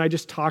everything that I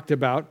just talked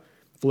about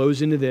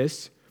flows into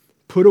this.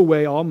 Put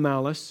away all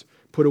malice,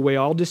 put away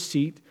all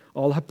deceit,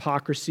 all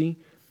hypocrisy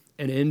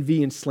and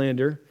envy and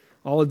slander,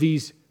 all of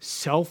these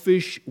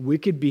selfish,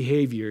 wicked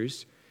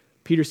behaviors.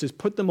 Peter says,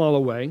 put them all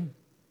away,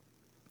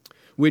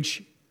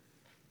 which,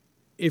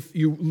 if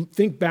you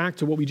think back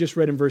to what we just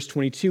read in verse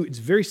 22, it's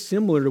very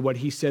similar to what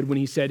he said when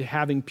he said,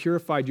 having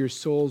purified your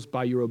souls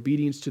by your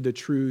obedience to the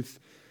truth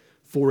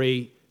for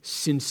a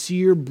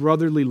sincere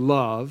brotherly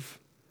love,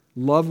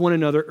 love one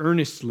another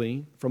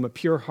earnestly from a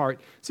pure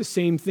heart. It's the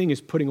same thing as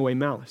putting away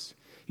malice.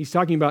 He's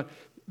talking about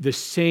the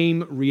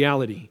same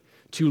reality.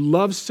 To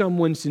love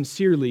someone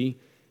sincerely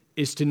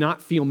is to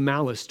not feel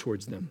malice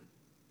towards them.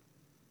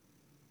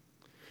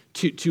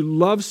 To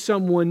love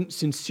someone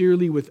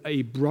sincerely with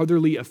a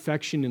brotherly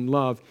affection and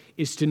love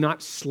is to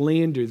not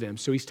slander them.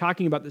 So he's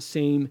talking about the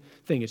same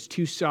thing. It's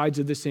two sides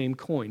of the same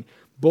coin.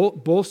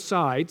 Both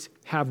sides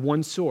have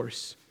one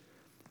source,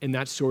 and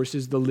that source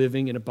is the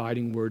living and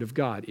abiding Word of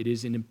God. It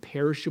is an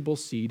imperishable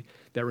seed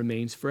that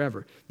remains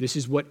forever. This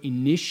is what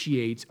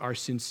initiates our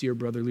sincere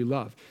brotherly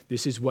love.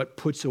 This is what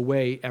puts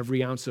away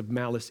every ounce of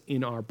malice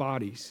in our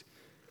bodies,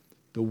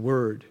 the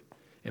Word.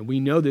 And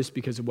we know this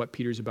because of what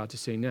Peter's about to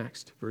say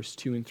next. Verse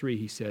 2 and 3,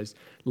 he says,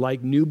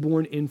 like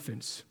newborn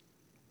infants,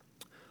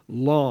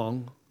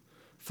 long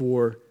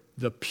for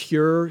the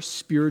pure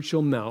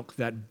spiritual milk,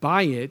 that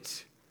by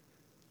it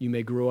you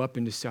may grow up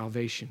into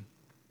salvation.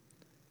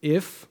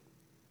 If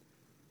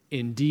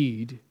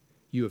indeed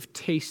you have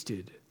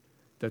tasted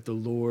that the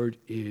Lord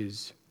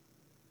is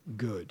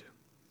good.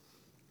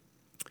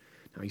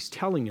 Now he's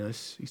telling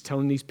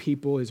these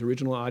people, his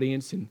original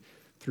audience, and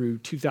through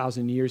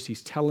 2,000 years,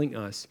 he's telling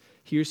us,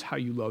 here's how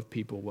you love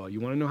people well. You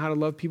want to know how to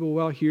love people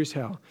well? Here's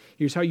how.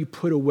 Here's how you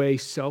put away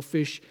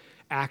selfish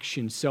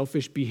actions,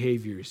 selfish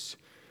behaviors.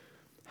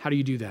 How do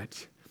you do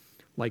that?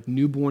 Like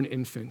newborn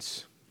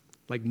infants.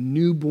 Like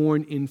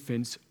newborn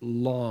infants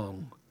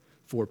long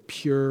for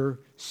pure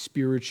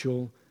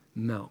spiritual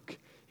milk.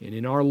 And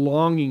in our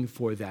longing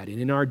for that, and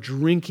in our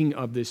drinking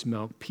of this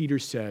milk, Peter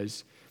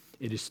says,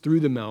 it is through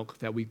the milk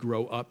that we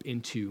grow up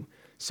into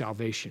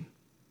salvation.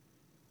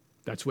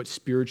 That's what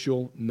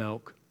spiritual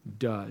milk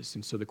does.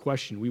 And so the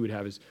question we would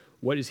have is,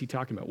 what is he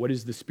talking about? What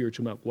is the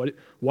spiritual milk?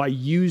 Why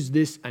use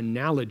this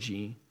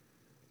analogy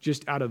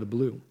just out of the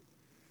blue?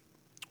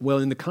 Well,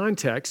 in the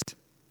context,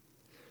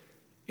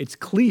 it's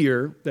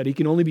clear that he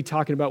can only be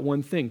talking about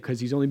one thing because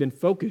he's only been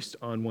focused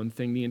on one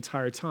thing the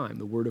entire time,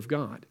 the Word of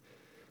God.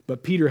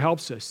 But Peter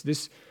helps us.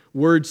 This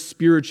word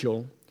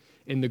spiritual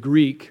in the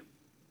Greek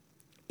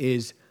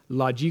is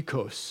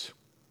logikos.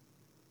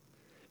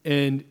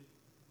 And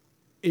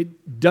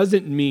it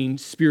doesn't mean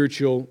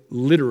spiritual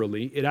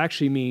literally. It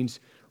actually means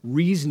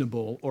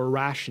reasonable or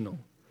rational.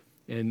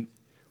 And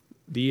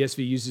the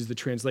ESV uses the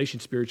translation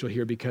spiritual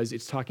here because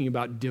it's talking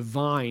about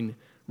divine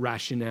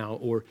rationale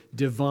or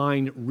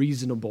divine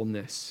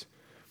reasonableness.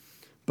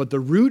 But the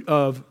root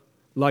of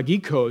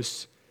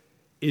logikos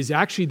is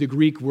actually the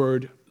Greek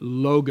word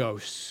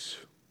logos.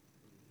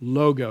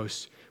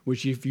 Logos,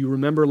 which if you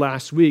remember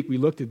last week, we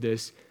looked at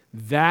this.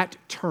 That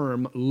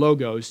term,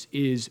 logos,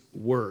 is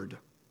word.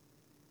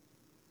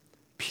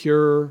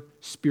 Pure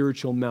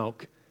spiritual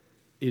milk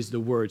is the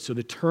word. So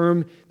the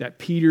term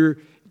that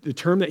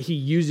he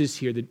uses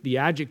here, the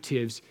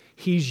adjectives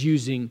he's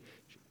using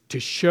to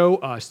show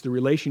us the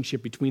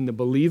relationship between the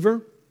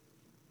believer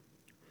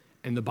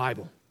and the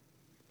Bible,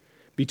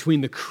 between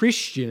the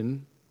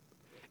Christian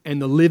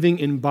and the living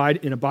and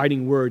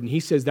abiding Word. And he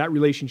says that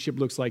relationship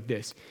looks like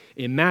this.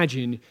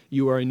 Imagine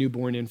you are a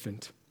newborn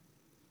infant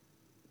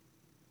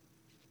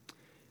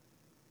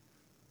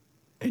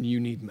and you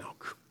need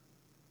milk.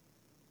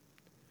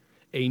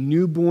 A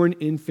newborn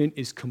infant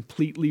is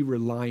completely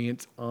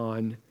reliant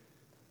on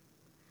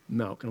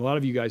milk. And a lot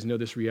of you guys know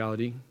this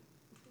reality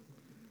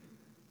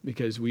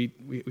because we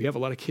have a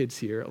lot of kids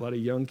here, a lot of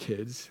young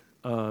kids.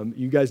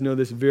 You guys know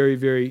this very,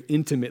 very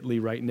intimately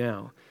right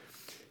now.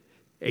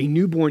 A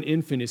newborn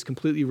infant is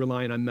completely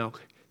reliant on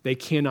milk. They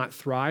cannot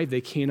thrive,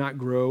 they cannot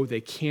grow,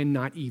 they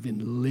cannot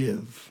even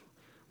live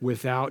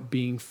without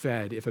being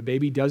fed. If a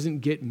baby doesn't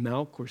get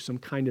milk or some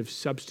kind of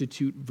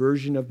substitute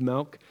version of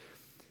milk,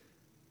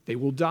 they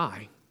will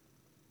die.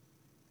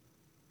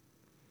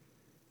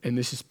 And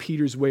this is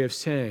Peter's way of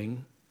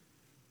saying,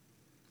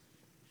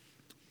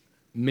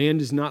 man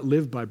does not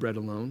live by bread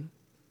alone,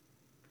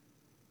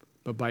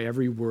 but by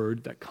every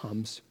word that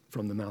comes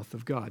from the mouth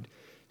of God.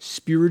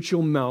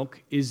 Spiritual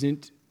milk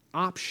isn't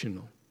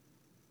optional.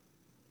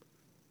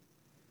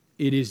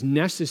 It is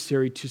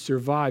necessary to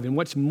survive. And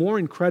what's more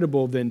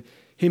incredible than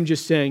him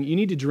just saying, you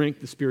need to drink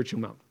the spiritual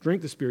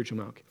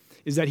milk,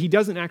 is that he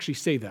doesn't actually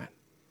say that.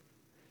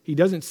 He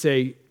doesn't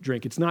say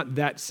drink. It's not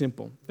that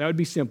simple. That would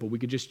be simple. We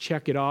could just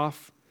check it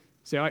off,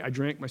 say, I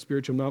drank my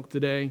spiritual milk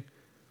today.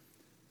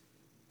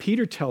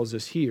 Peter tells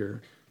us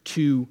here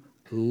to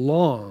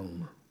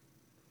long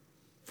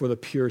for the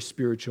pure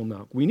spiritual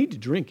milk. We need to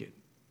drink it.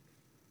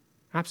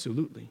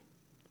 Absolutely.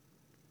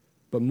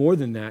 But more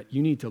than that,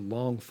 you need to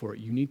long for it.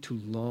 You need to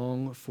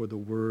long for the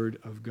word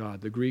of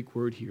God. The Greek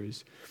word here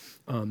is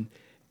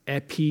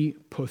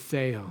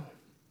epipotheo,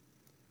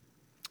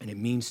 and it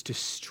means to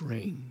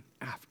strain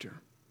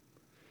after.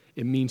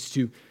 It means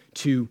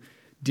to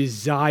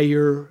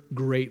desire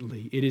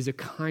greatly. It is a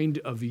kind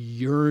of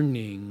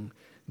yearning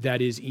that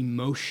is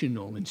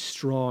emotional and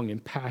strong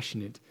and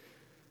passionate.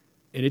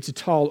 And it's a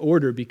tall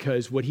order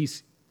because what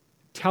he's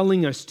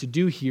telling us to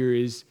do here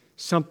is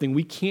something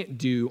we can't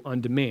do on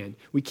demand.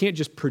 We can't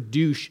just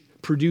produce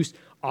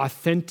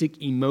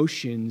authentic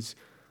emotions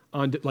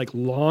on like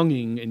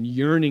longing and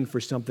yearning for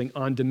something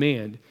on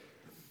demand.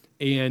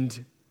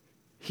 And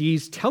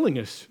he's telling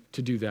us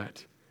to do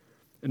that.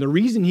 And the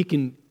reason he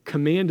can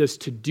command us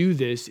to do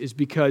this is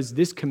because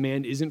this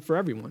command isn't for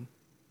everyone.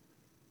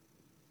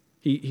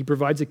 He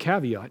provides a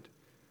caveat.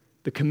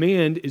 The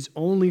command is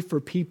only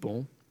for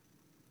people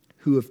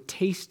who have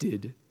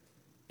tasted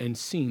and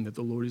seen that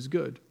the Lord is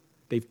good.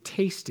 They've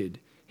tasted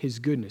his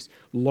goodness.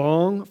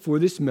 Long for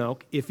this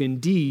milk, if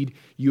indeed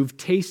you've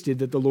tasted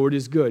that the Lord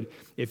is good.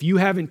 If you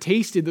haven't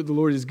tasted that the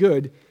Lord is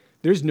good,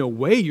 there's no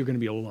way you're going to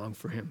be able to long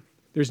for him.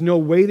 There's no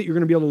way that you're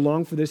going to be able to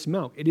long for this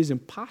milk. It is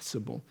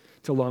impossible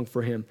to long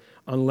for him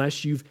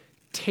unless you've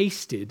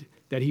tasted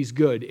that he's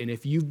good. And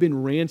if you've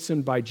been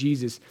ransomed by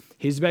Jesus,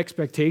 his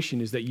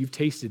expectation is that you've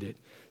tasted it.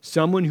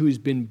 Someone who has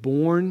been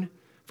born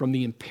from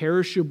the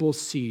imperishable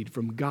seed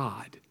from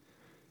God,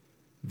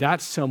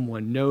 that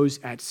someone knows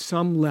at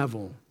some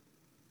level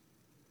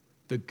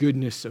the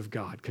goodness of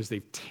God because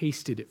they've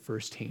tasted it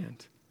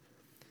firsthand.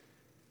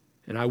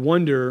 And I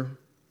wonder,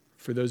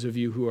 for those of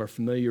you who are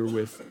familiar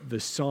with the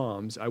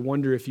Psalms, I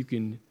wonder if you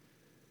can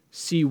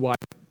see why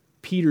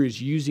Peter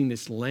is using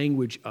this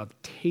language of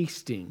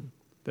tasting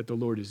that the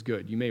Lord is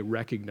good. You may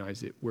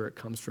recognize it where it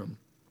comes from.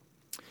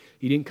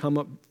 He didn't come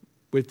up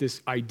with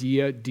this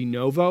idea de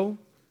novo.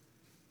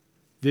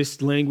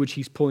 This language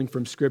he's pulling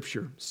from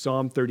Scripture.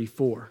 Psalm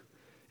 34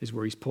 is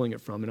where he's pulling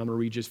it from. And I'm going to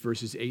read just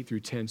verses 8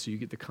 through 10 so you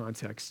get the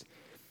context.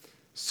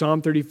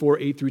 Psalm 34,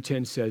 8 through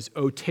 10 says,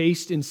 "O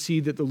taste and see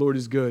that the Lord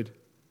is good.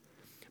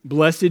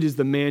 Blessed is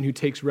the man who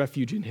takes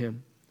refuge in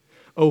him.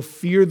 O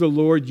fear the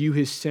Lord, you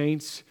his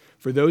saints,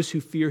 for those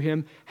who fear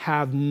him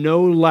have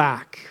no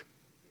lack.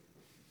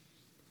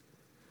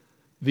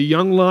 The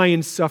young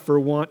lions suffer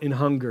want and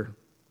hunger,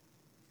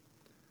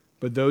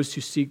 but those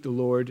who seek the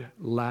Lord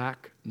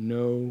lack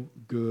no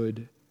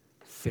good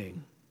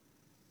thing."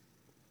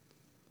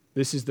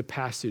 This is the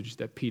passage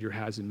that Peter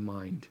has in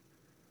mind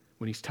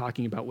when he's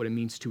talking about what it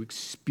means to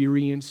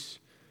experience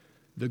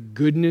the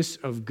goodness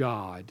of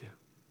God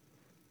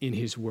in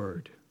his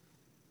word,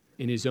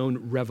 in his own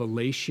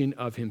revelation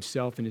of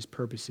himself and his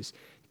purposes.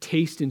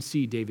 Taste and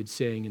see, David's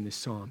saying in the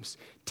Psalms.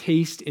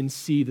 Taste and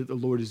see that the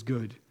Lord is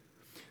good.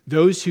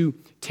 Those who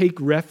take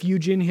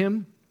refuge in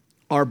him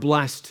are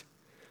blessed.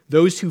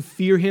 Those who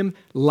fear him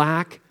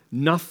lack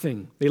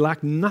nothing. They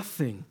lack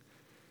nothing.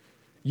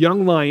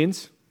 Young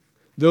lions,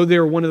 though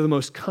they're one of the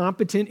most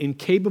competent and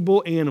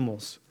capable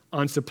animals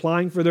on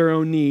supplying for their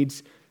own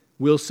needs,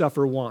 will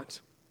suffer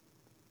want.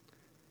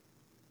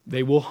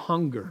 They will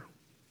hunger.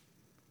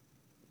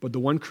 But the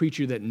one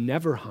creature that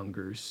never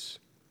hungers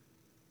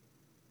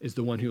is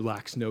the one who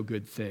lacks no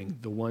good thing,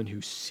 the one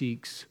who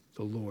seeks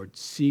the Lord.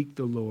 Seek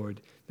the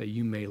Lord that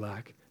you may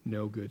lack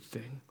no good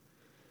thing.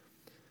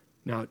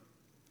 Now,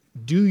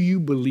 do you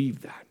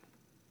believe that?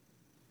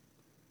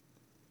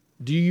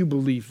 Do you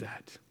believe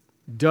that?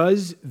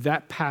 Does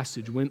that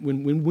passage,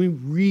 when we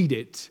read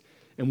it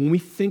and when we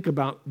think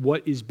about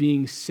what is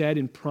being said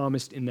and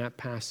promised in that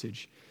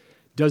passage,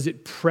 does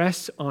it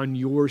press on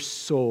your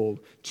soul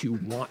to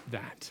want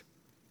that,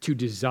 to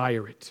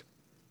desire it,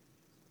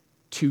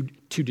 to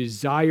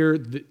desire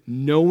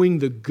knowing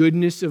the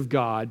goodness of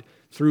God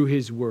through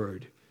his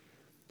word,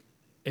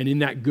 and in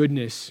that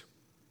goodness,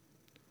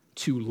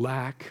 to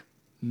lack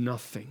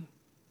nothing?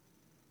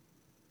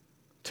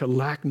 To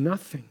lack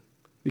nothing,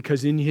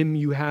 because in him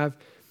you have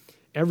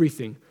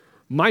everything.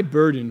 My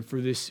burden for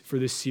this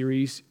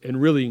series,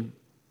 and really,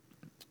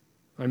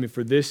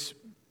 for this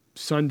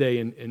Sunday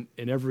and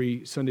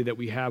every Sunday that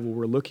we have where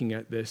we're looking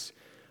at this,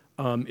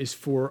 is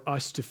for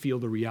us to feel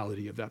the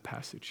reality of that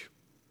passage.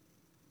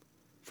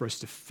 For us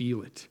to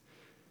feel it.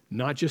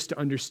 Not just to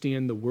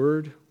understand the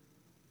word,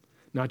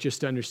 not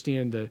just to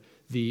understand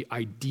the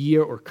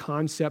idea or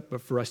concept,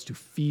 but for us to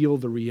feel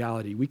the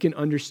reality. We can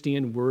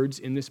understand words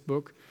in this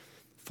book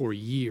for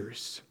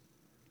years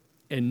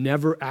and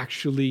never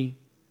actually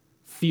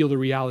feel the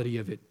reality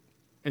of it.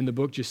 And the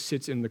book just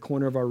sits in the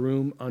corner of our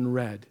room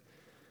unread.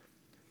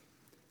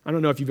 I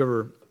don't know if you've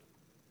ever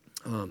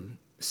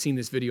seen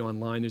this video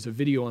online. There's a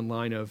video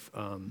online of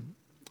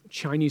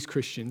Chinese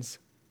Christians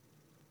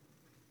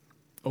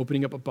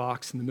opening up a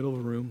box in the middle of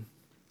a room,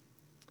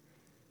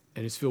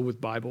 and it's filled with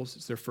Bibles.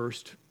 It's their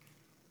first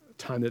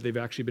time that they've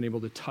actually been able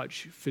to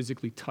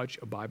physically touch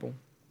a Bible.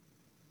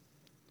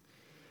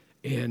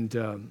 And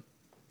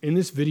in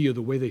this video,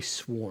 the way they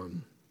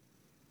swarm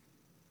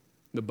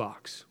the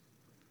box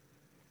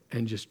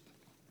and just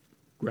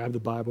grab the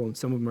Bible, and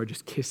some of them are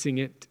just kissing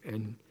it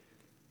and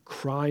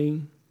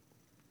crying.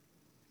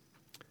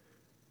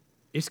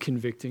 It's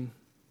convicting.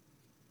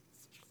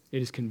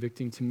 It is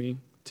convicting to me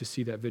to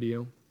see that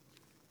video.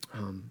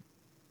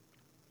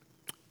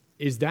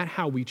 Is that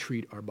how we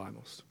treat our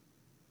Bibles?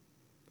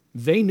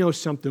 They know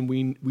something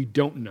we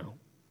don't know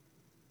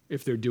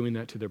if they're doing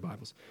that to their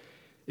Bibles.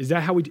 Is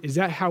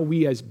that how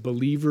we as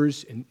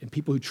believers and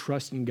people who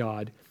trust in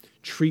God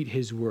treat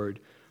his word?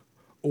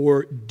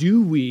 Or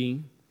do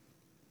we,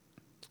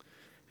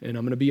 and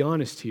I'm going to be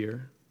honest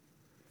here,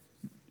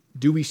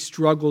 do we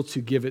struggle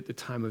to give it the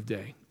time of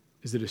day?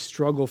 Is it a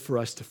struggle for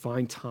us to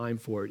find time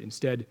for it?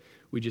 Instead,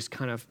 we just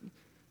kind of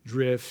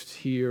drift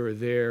here or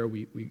there.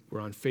 We're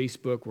on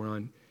Facebook, we're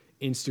on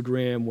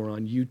Instagram, we're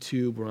on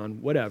YouTube, we're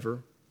on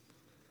whatever.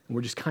 And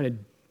we're just kind of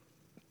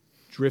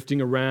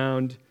drifting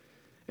around.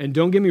 And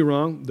don't get me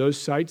wrong,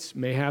 those sites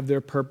may have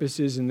their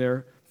purposes and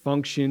their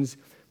functions.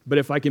 But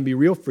if I can be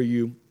real for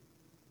you,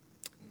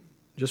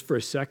 just for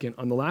a second,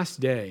 on the last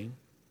day,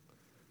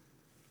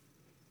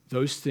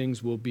 those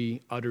things will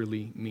be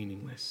utterly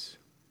meaningless.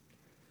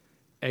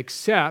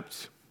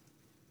 Except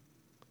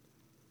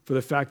for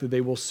the fact that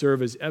they will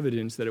serve as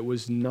evidence that it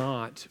was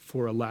not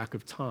for a lack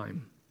of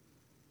time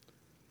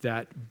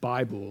that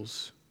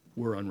Bibles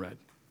were unread.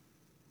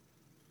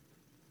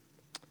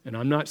 And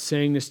I'm not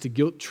saying this to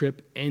guilt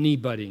trip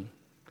anybody.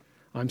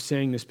 I'm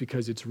saying this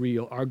because it's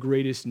real. Our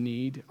greatest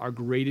need,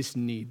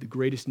 the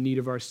greatest need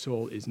of our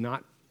soul is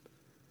not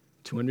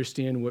to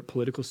understand what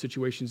political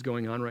situation is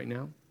going on right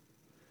now.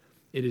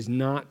 It is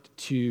not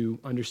to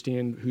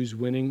understand who's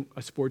winning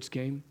a sports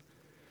game.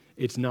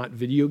 It's not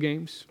video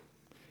games.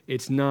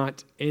 It's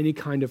not any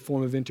kind of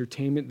form of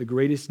entertainment. The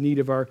greatest need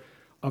of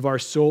our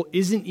soul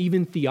isn't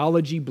even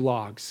theology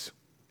blogs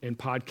and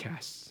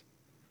podcasts.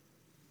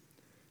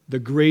 The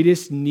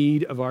greatest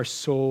need of our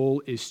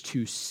soul is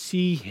to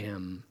see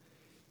him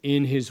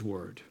in his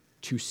word,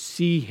 to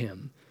see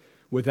him,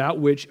 without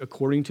which,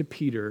 according to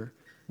Peter,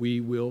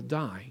 we will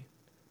die,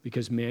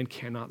 because man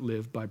cannot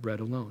live by bread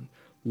alone.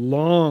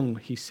 Long,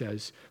 he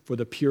says, for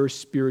the pure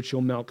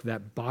spiritual milk,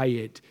 that by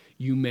it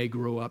you may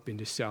grow up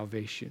into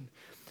salvation.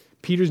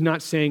 Peter's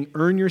not saying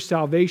earn your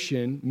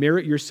salvation,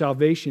 merit your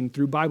salvation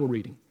through Bible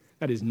reading.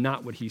 That is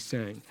not what he's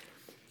saying.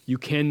 You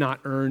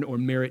cannot earn or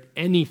merit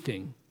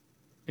anything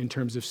in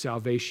terms of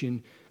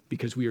salvation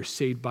because we are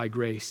saved by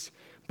grace.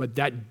 But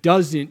that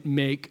doesn't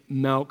make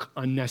milk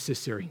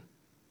unnecessary.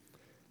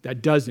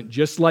 That doesn't.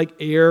 Just like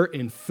air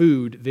and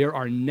food, there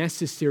are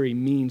necessary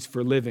means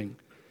for living.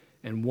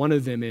 And one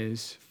of them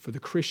is for the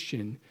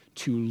Christian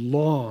to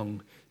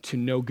long to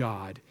know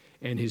God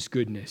and his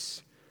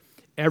goodness.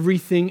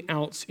 Everything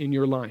else in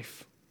your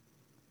life,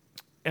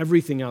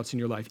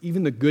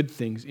 even the good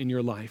things in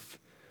your life,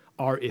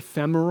 are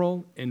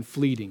ephemeral and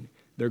fleeting.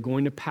 They're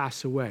going to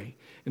pass away,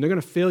 and they're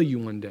going to fail you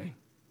one day.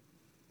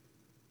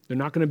 They're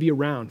not going to be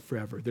around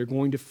forever. They're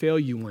going to fail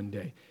you one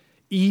day.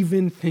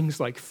 Even things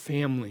like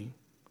family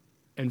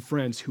and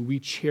friends who we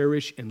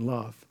cherish and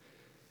love,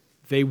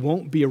 they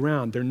won't be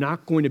around. They're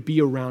not going to be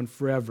around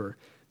forever.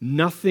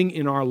 Nothing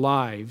in our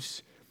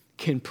lives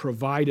can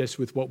provide us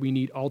with what we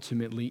need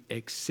ultimately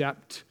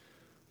except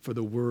for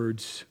the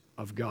words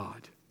of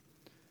God,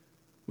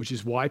 which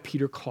is why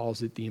Peter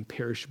calls it the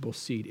imperishable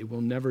seed. It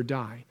will never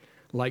die.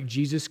 Like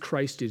Jesus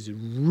Christ is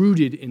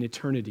rooted in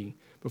eternity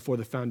before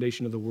the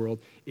foundation of the world,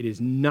 it is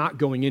not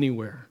going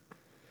anywhere.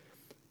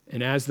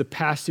 And as the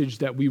passage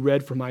that we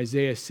read from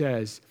Isaiah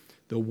says,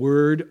 the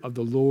word of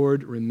the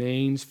Lord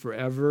remains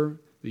forever.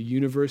 The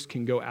universe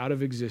can go out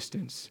of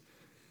existence,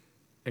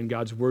 and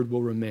God's word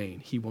will remain.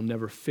 He will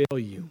never fail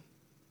you.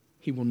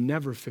 He will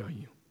never fail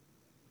you.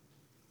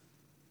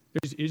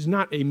 There's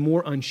not a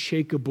more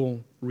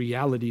unshakable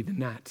reality than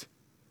that.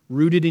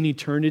 Rooted in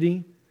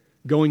eternity,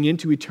 going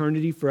into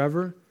eternity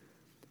forever,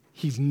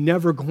 he's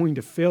never going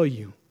to fail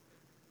you.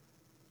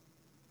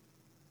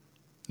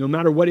 No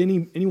matter what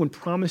anyone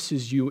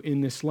promises you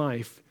in this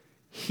life,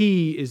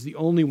 he is the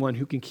only one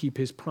who can keep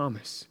his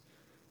promise.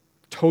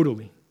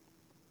 Totally.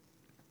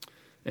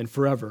 And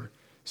forever.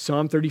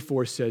 Psalm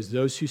 34 says,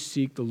 those who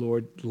seek the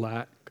Lord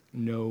lack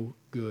no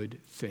good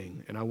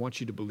thing. And I want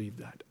you to believe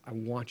that. I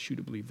want you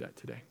to believe that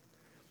today.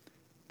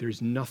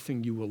 There's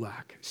nothing you will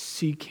lack.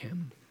 Seek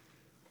him.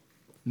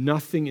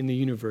 Nothing in the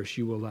universe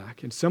you will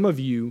lack. And some of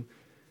you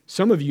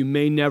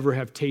may never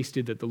have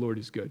tasted that the Lord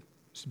is good.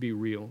 Just to be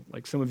real.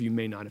 Like some of you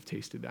may not have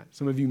tasted that.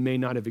 Some of you may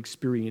not have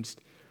experienced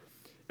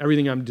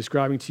everything I'm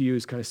describing to you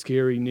is kind of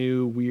scary,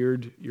 new,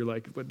 weird. You're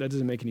like, but that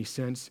doesn't make any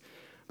sense.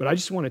 But I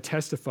just want to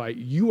testify.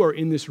 You are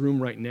in this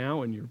room right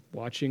now and you're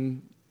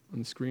watching on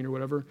the screen or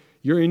whatever.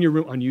 You're in your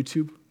room on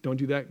YouTube. Don't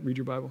do that. Read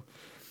your Bible.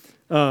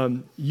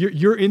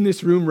 You're in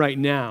this room right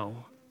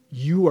now.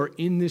 You are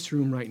in this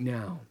room right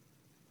now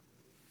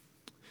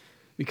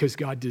because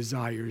God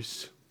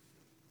desires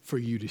for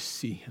you to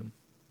see him.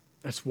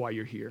 That's why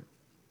you're here.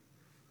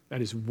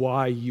 That is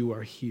why you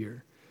are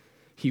here.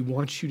 He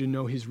wants you to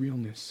know his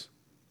realness.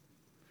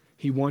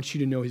 He wants you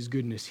to know his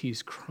goodness. He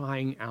is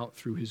crying out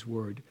through his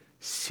word,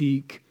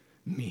 seek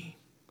me.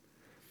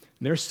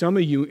 And there are some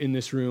of you in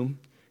this room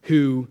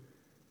who,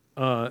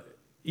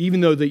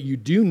 even though that you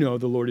do know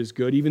the Lord is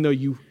good, even though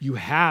you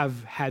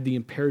have had the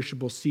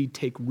imperishable seed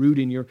take root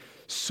in your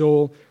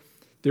soul,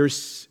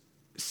 there's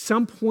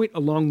some point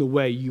along the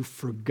way you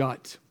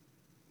forgot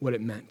what it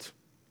meant.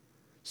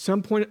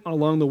 Some point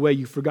along the way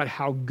you forgot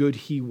how good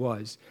he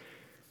was.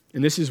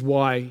 And this is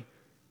why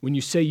when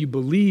you say you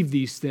believe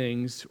these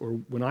things, or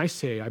when I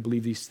say I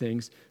believe these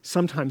things,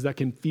 sometimes that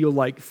can feel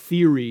like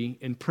theory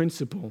and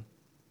principle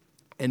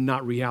and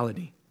not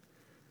reality,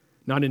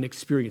 not an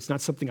experience,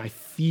 not something I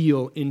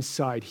feel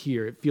inside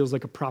here. It feels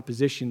like a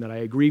proposition that I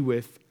agree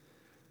with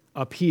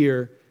up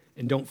here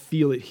and don't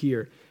feel it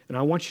here. And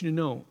I want you to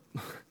know,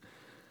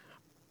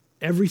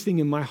 everything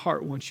in my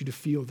heart wants you to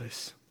feel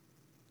this.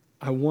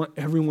 I want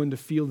everyone to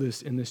feel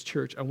this in this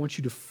church. I want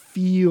you to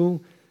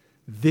feel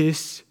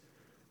this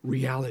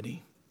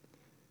reality.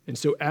 And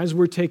so as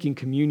we're taking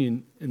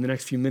communion in the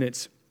next few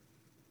minutes,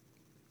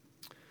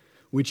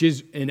 which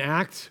is an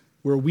act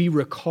where we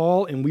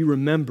recall and we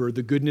remember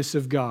the goodness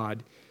of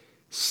God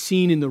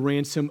seen in the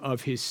ransom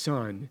of his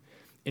Son,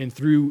 and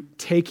through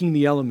taking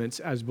the elements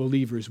as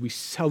believers, we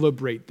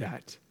celebrate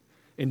that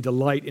and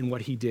delight in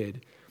what he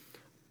did.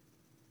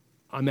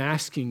 I'm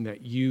asking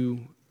that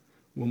you,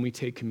 when we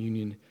take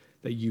communion,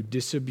 that you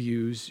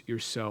disabuse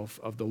yourself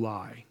of the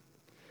lie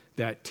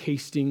that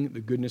tasting the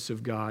goodness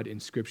of God in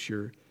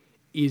Scripture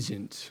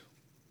isn't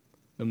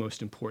the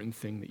most important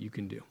thing that you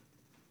can do.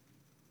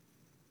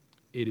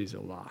 It is a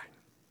lie.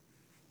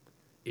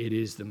 It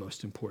is the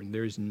most important.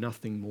 There is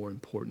nothing more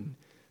important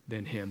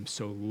than him.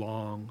 So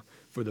long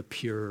for the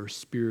pure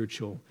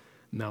spiritual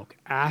milk.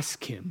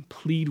 Ask him,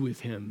 plead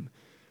with him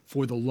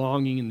for the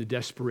longing and the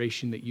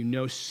desperation that you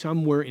know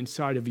somewhere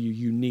inside of you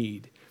you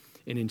need,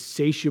 an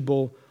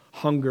insatiable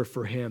hunger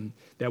for him,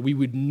 that we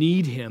would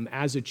need him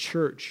as a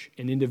church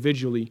and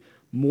individually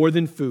more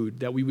than food,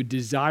 that we would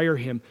desire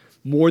him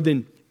more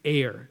than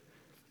air,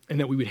 and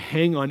that we would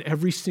hang on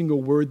every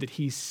single word that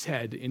he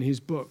said in his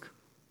book.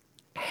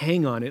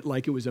 Hang on it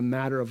like it was a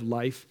matter of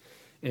life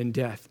and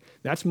death.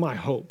 That's my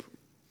hope,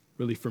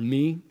 really, for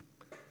me.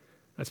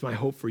 That's my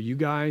hope for you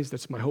guys.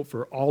 That's my hope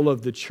for all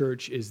of the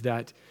church, is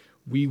that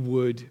we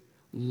would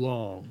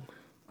long,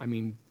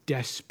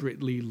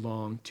 desperately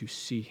long to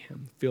see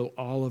him. Fill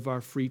all of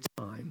our free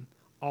time,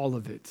 all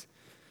of it,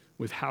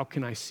 with how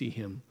can I see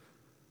him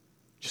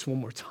just one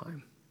more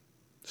time.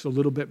 Just a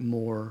little bit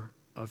more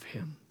of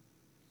him.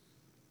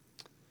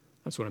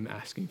 That's what I'm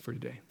asking for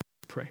today.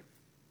 Pray.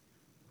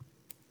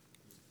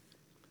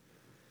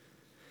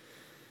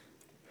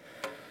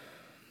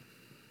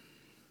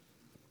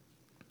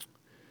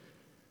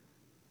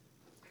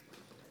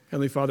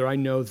 Heavenly Father, I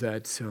know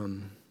that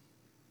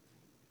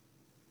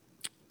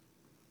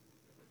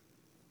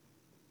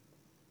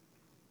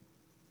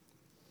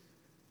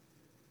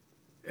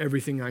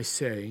everything I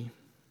say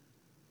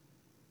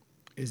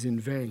is in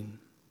vain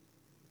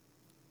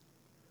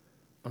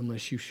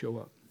unless you show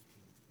up.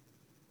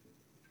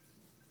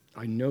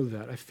 I know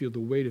that. I feel the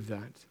weight of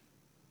that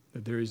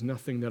there is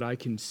nothing that I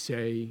can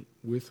say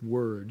with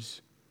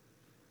words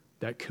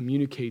that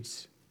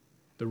communicates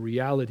the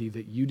reality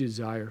that you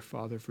desire,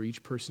 Father, for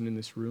each person in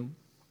this room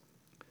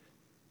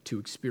to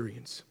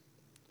experience.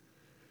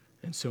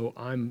 And so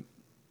I'm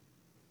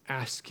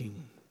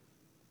asking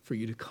for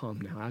you to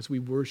come now. As we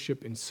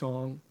worship in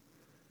song,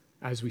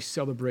 as we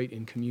celebrate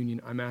in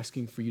communion, I'm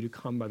asking for you to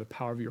come by the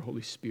power of your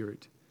Holy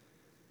Spirit.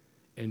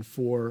 And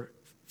for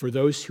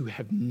those who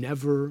have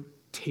never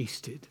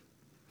tasted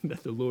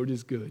that the Lord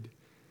is good,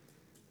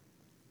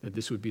 that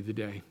this would be the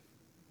day,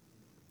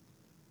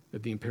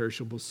 that the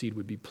imperishable seed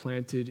would be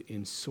planted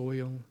in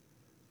soil,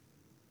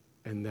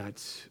 and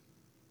that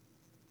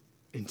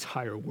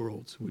entire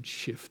worlds would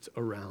shift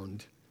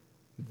around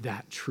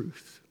that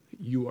truth.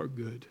 You are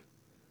good.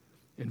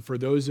 And for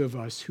those of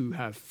us who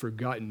have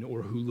forgotten,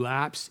 or who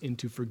lapse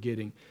into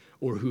forgetting,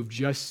 or who've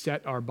just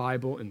set our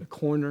Bible in the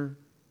corner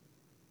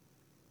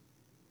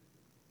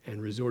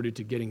and resorted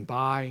to getting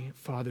by,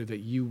 Father, that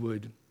you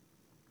would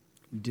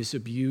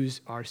disabuse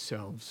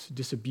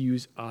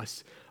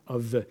us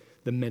of the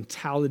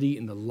mentality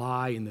and the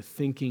lie and the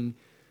thinking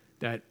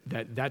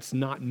that's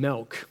not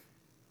milk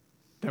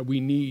that we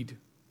need,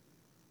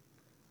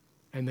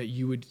 and that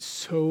you would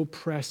so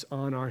press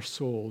on our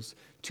souls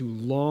to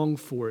long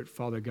for it,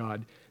 Father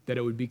God, that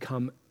it would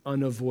become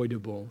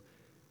unavoidable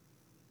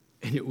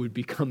and it would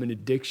become an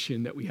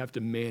addiction that we have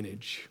to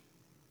manage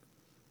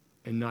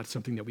and not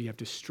something that we have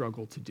to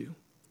struggle to do.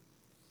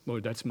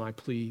 Lord, that's my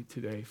plea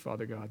today,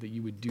 Father God, that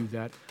you would do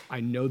that. I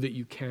know that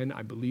you can.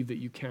 I believe that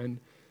you can.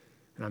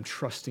 And I'm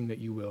trusting that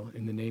you will.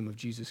 In the name of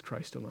Jesus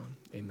Christ alone.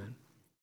 Amen.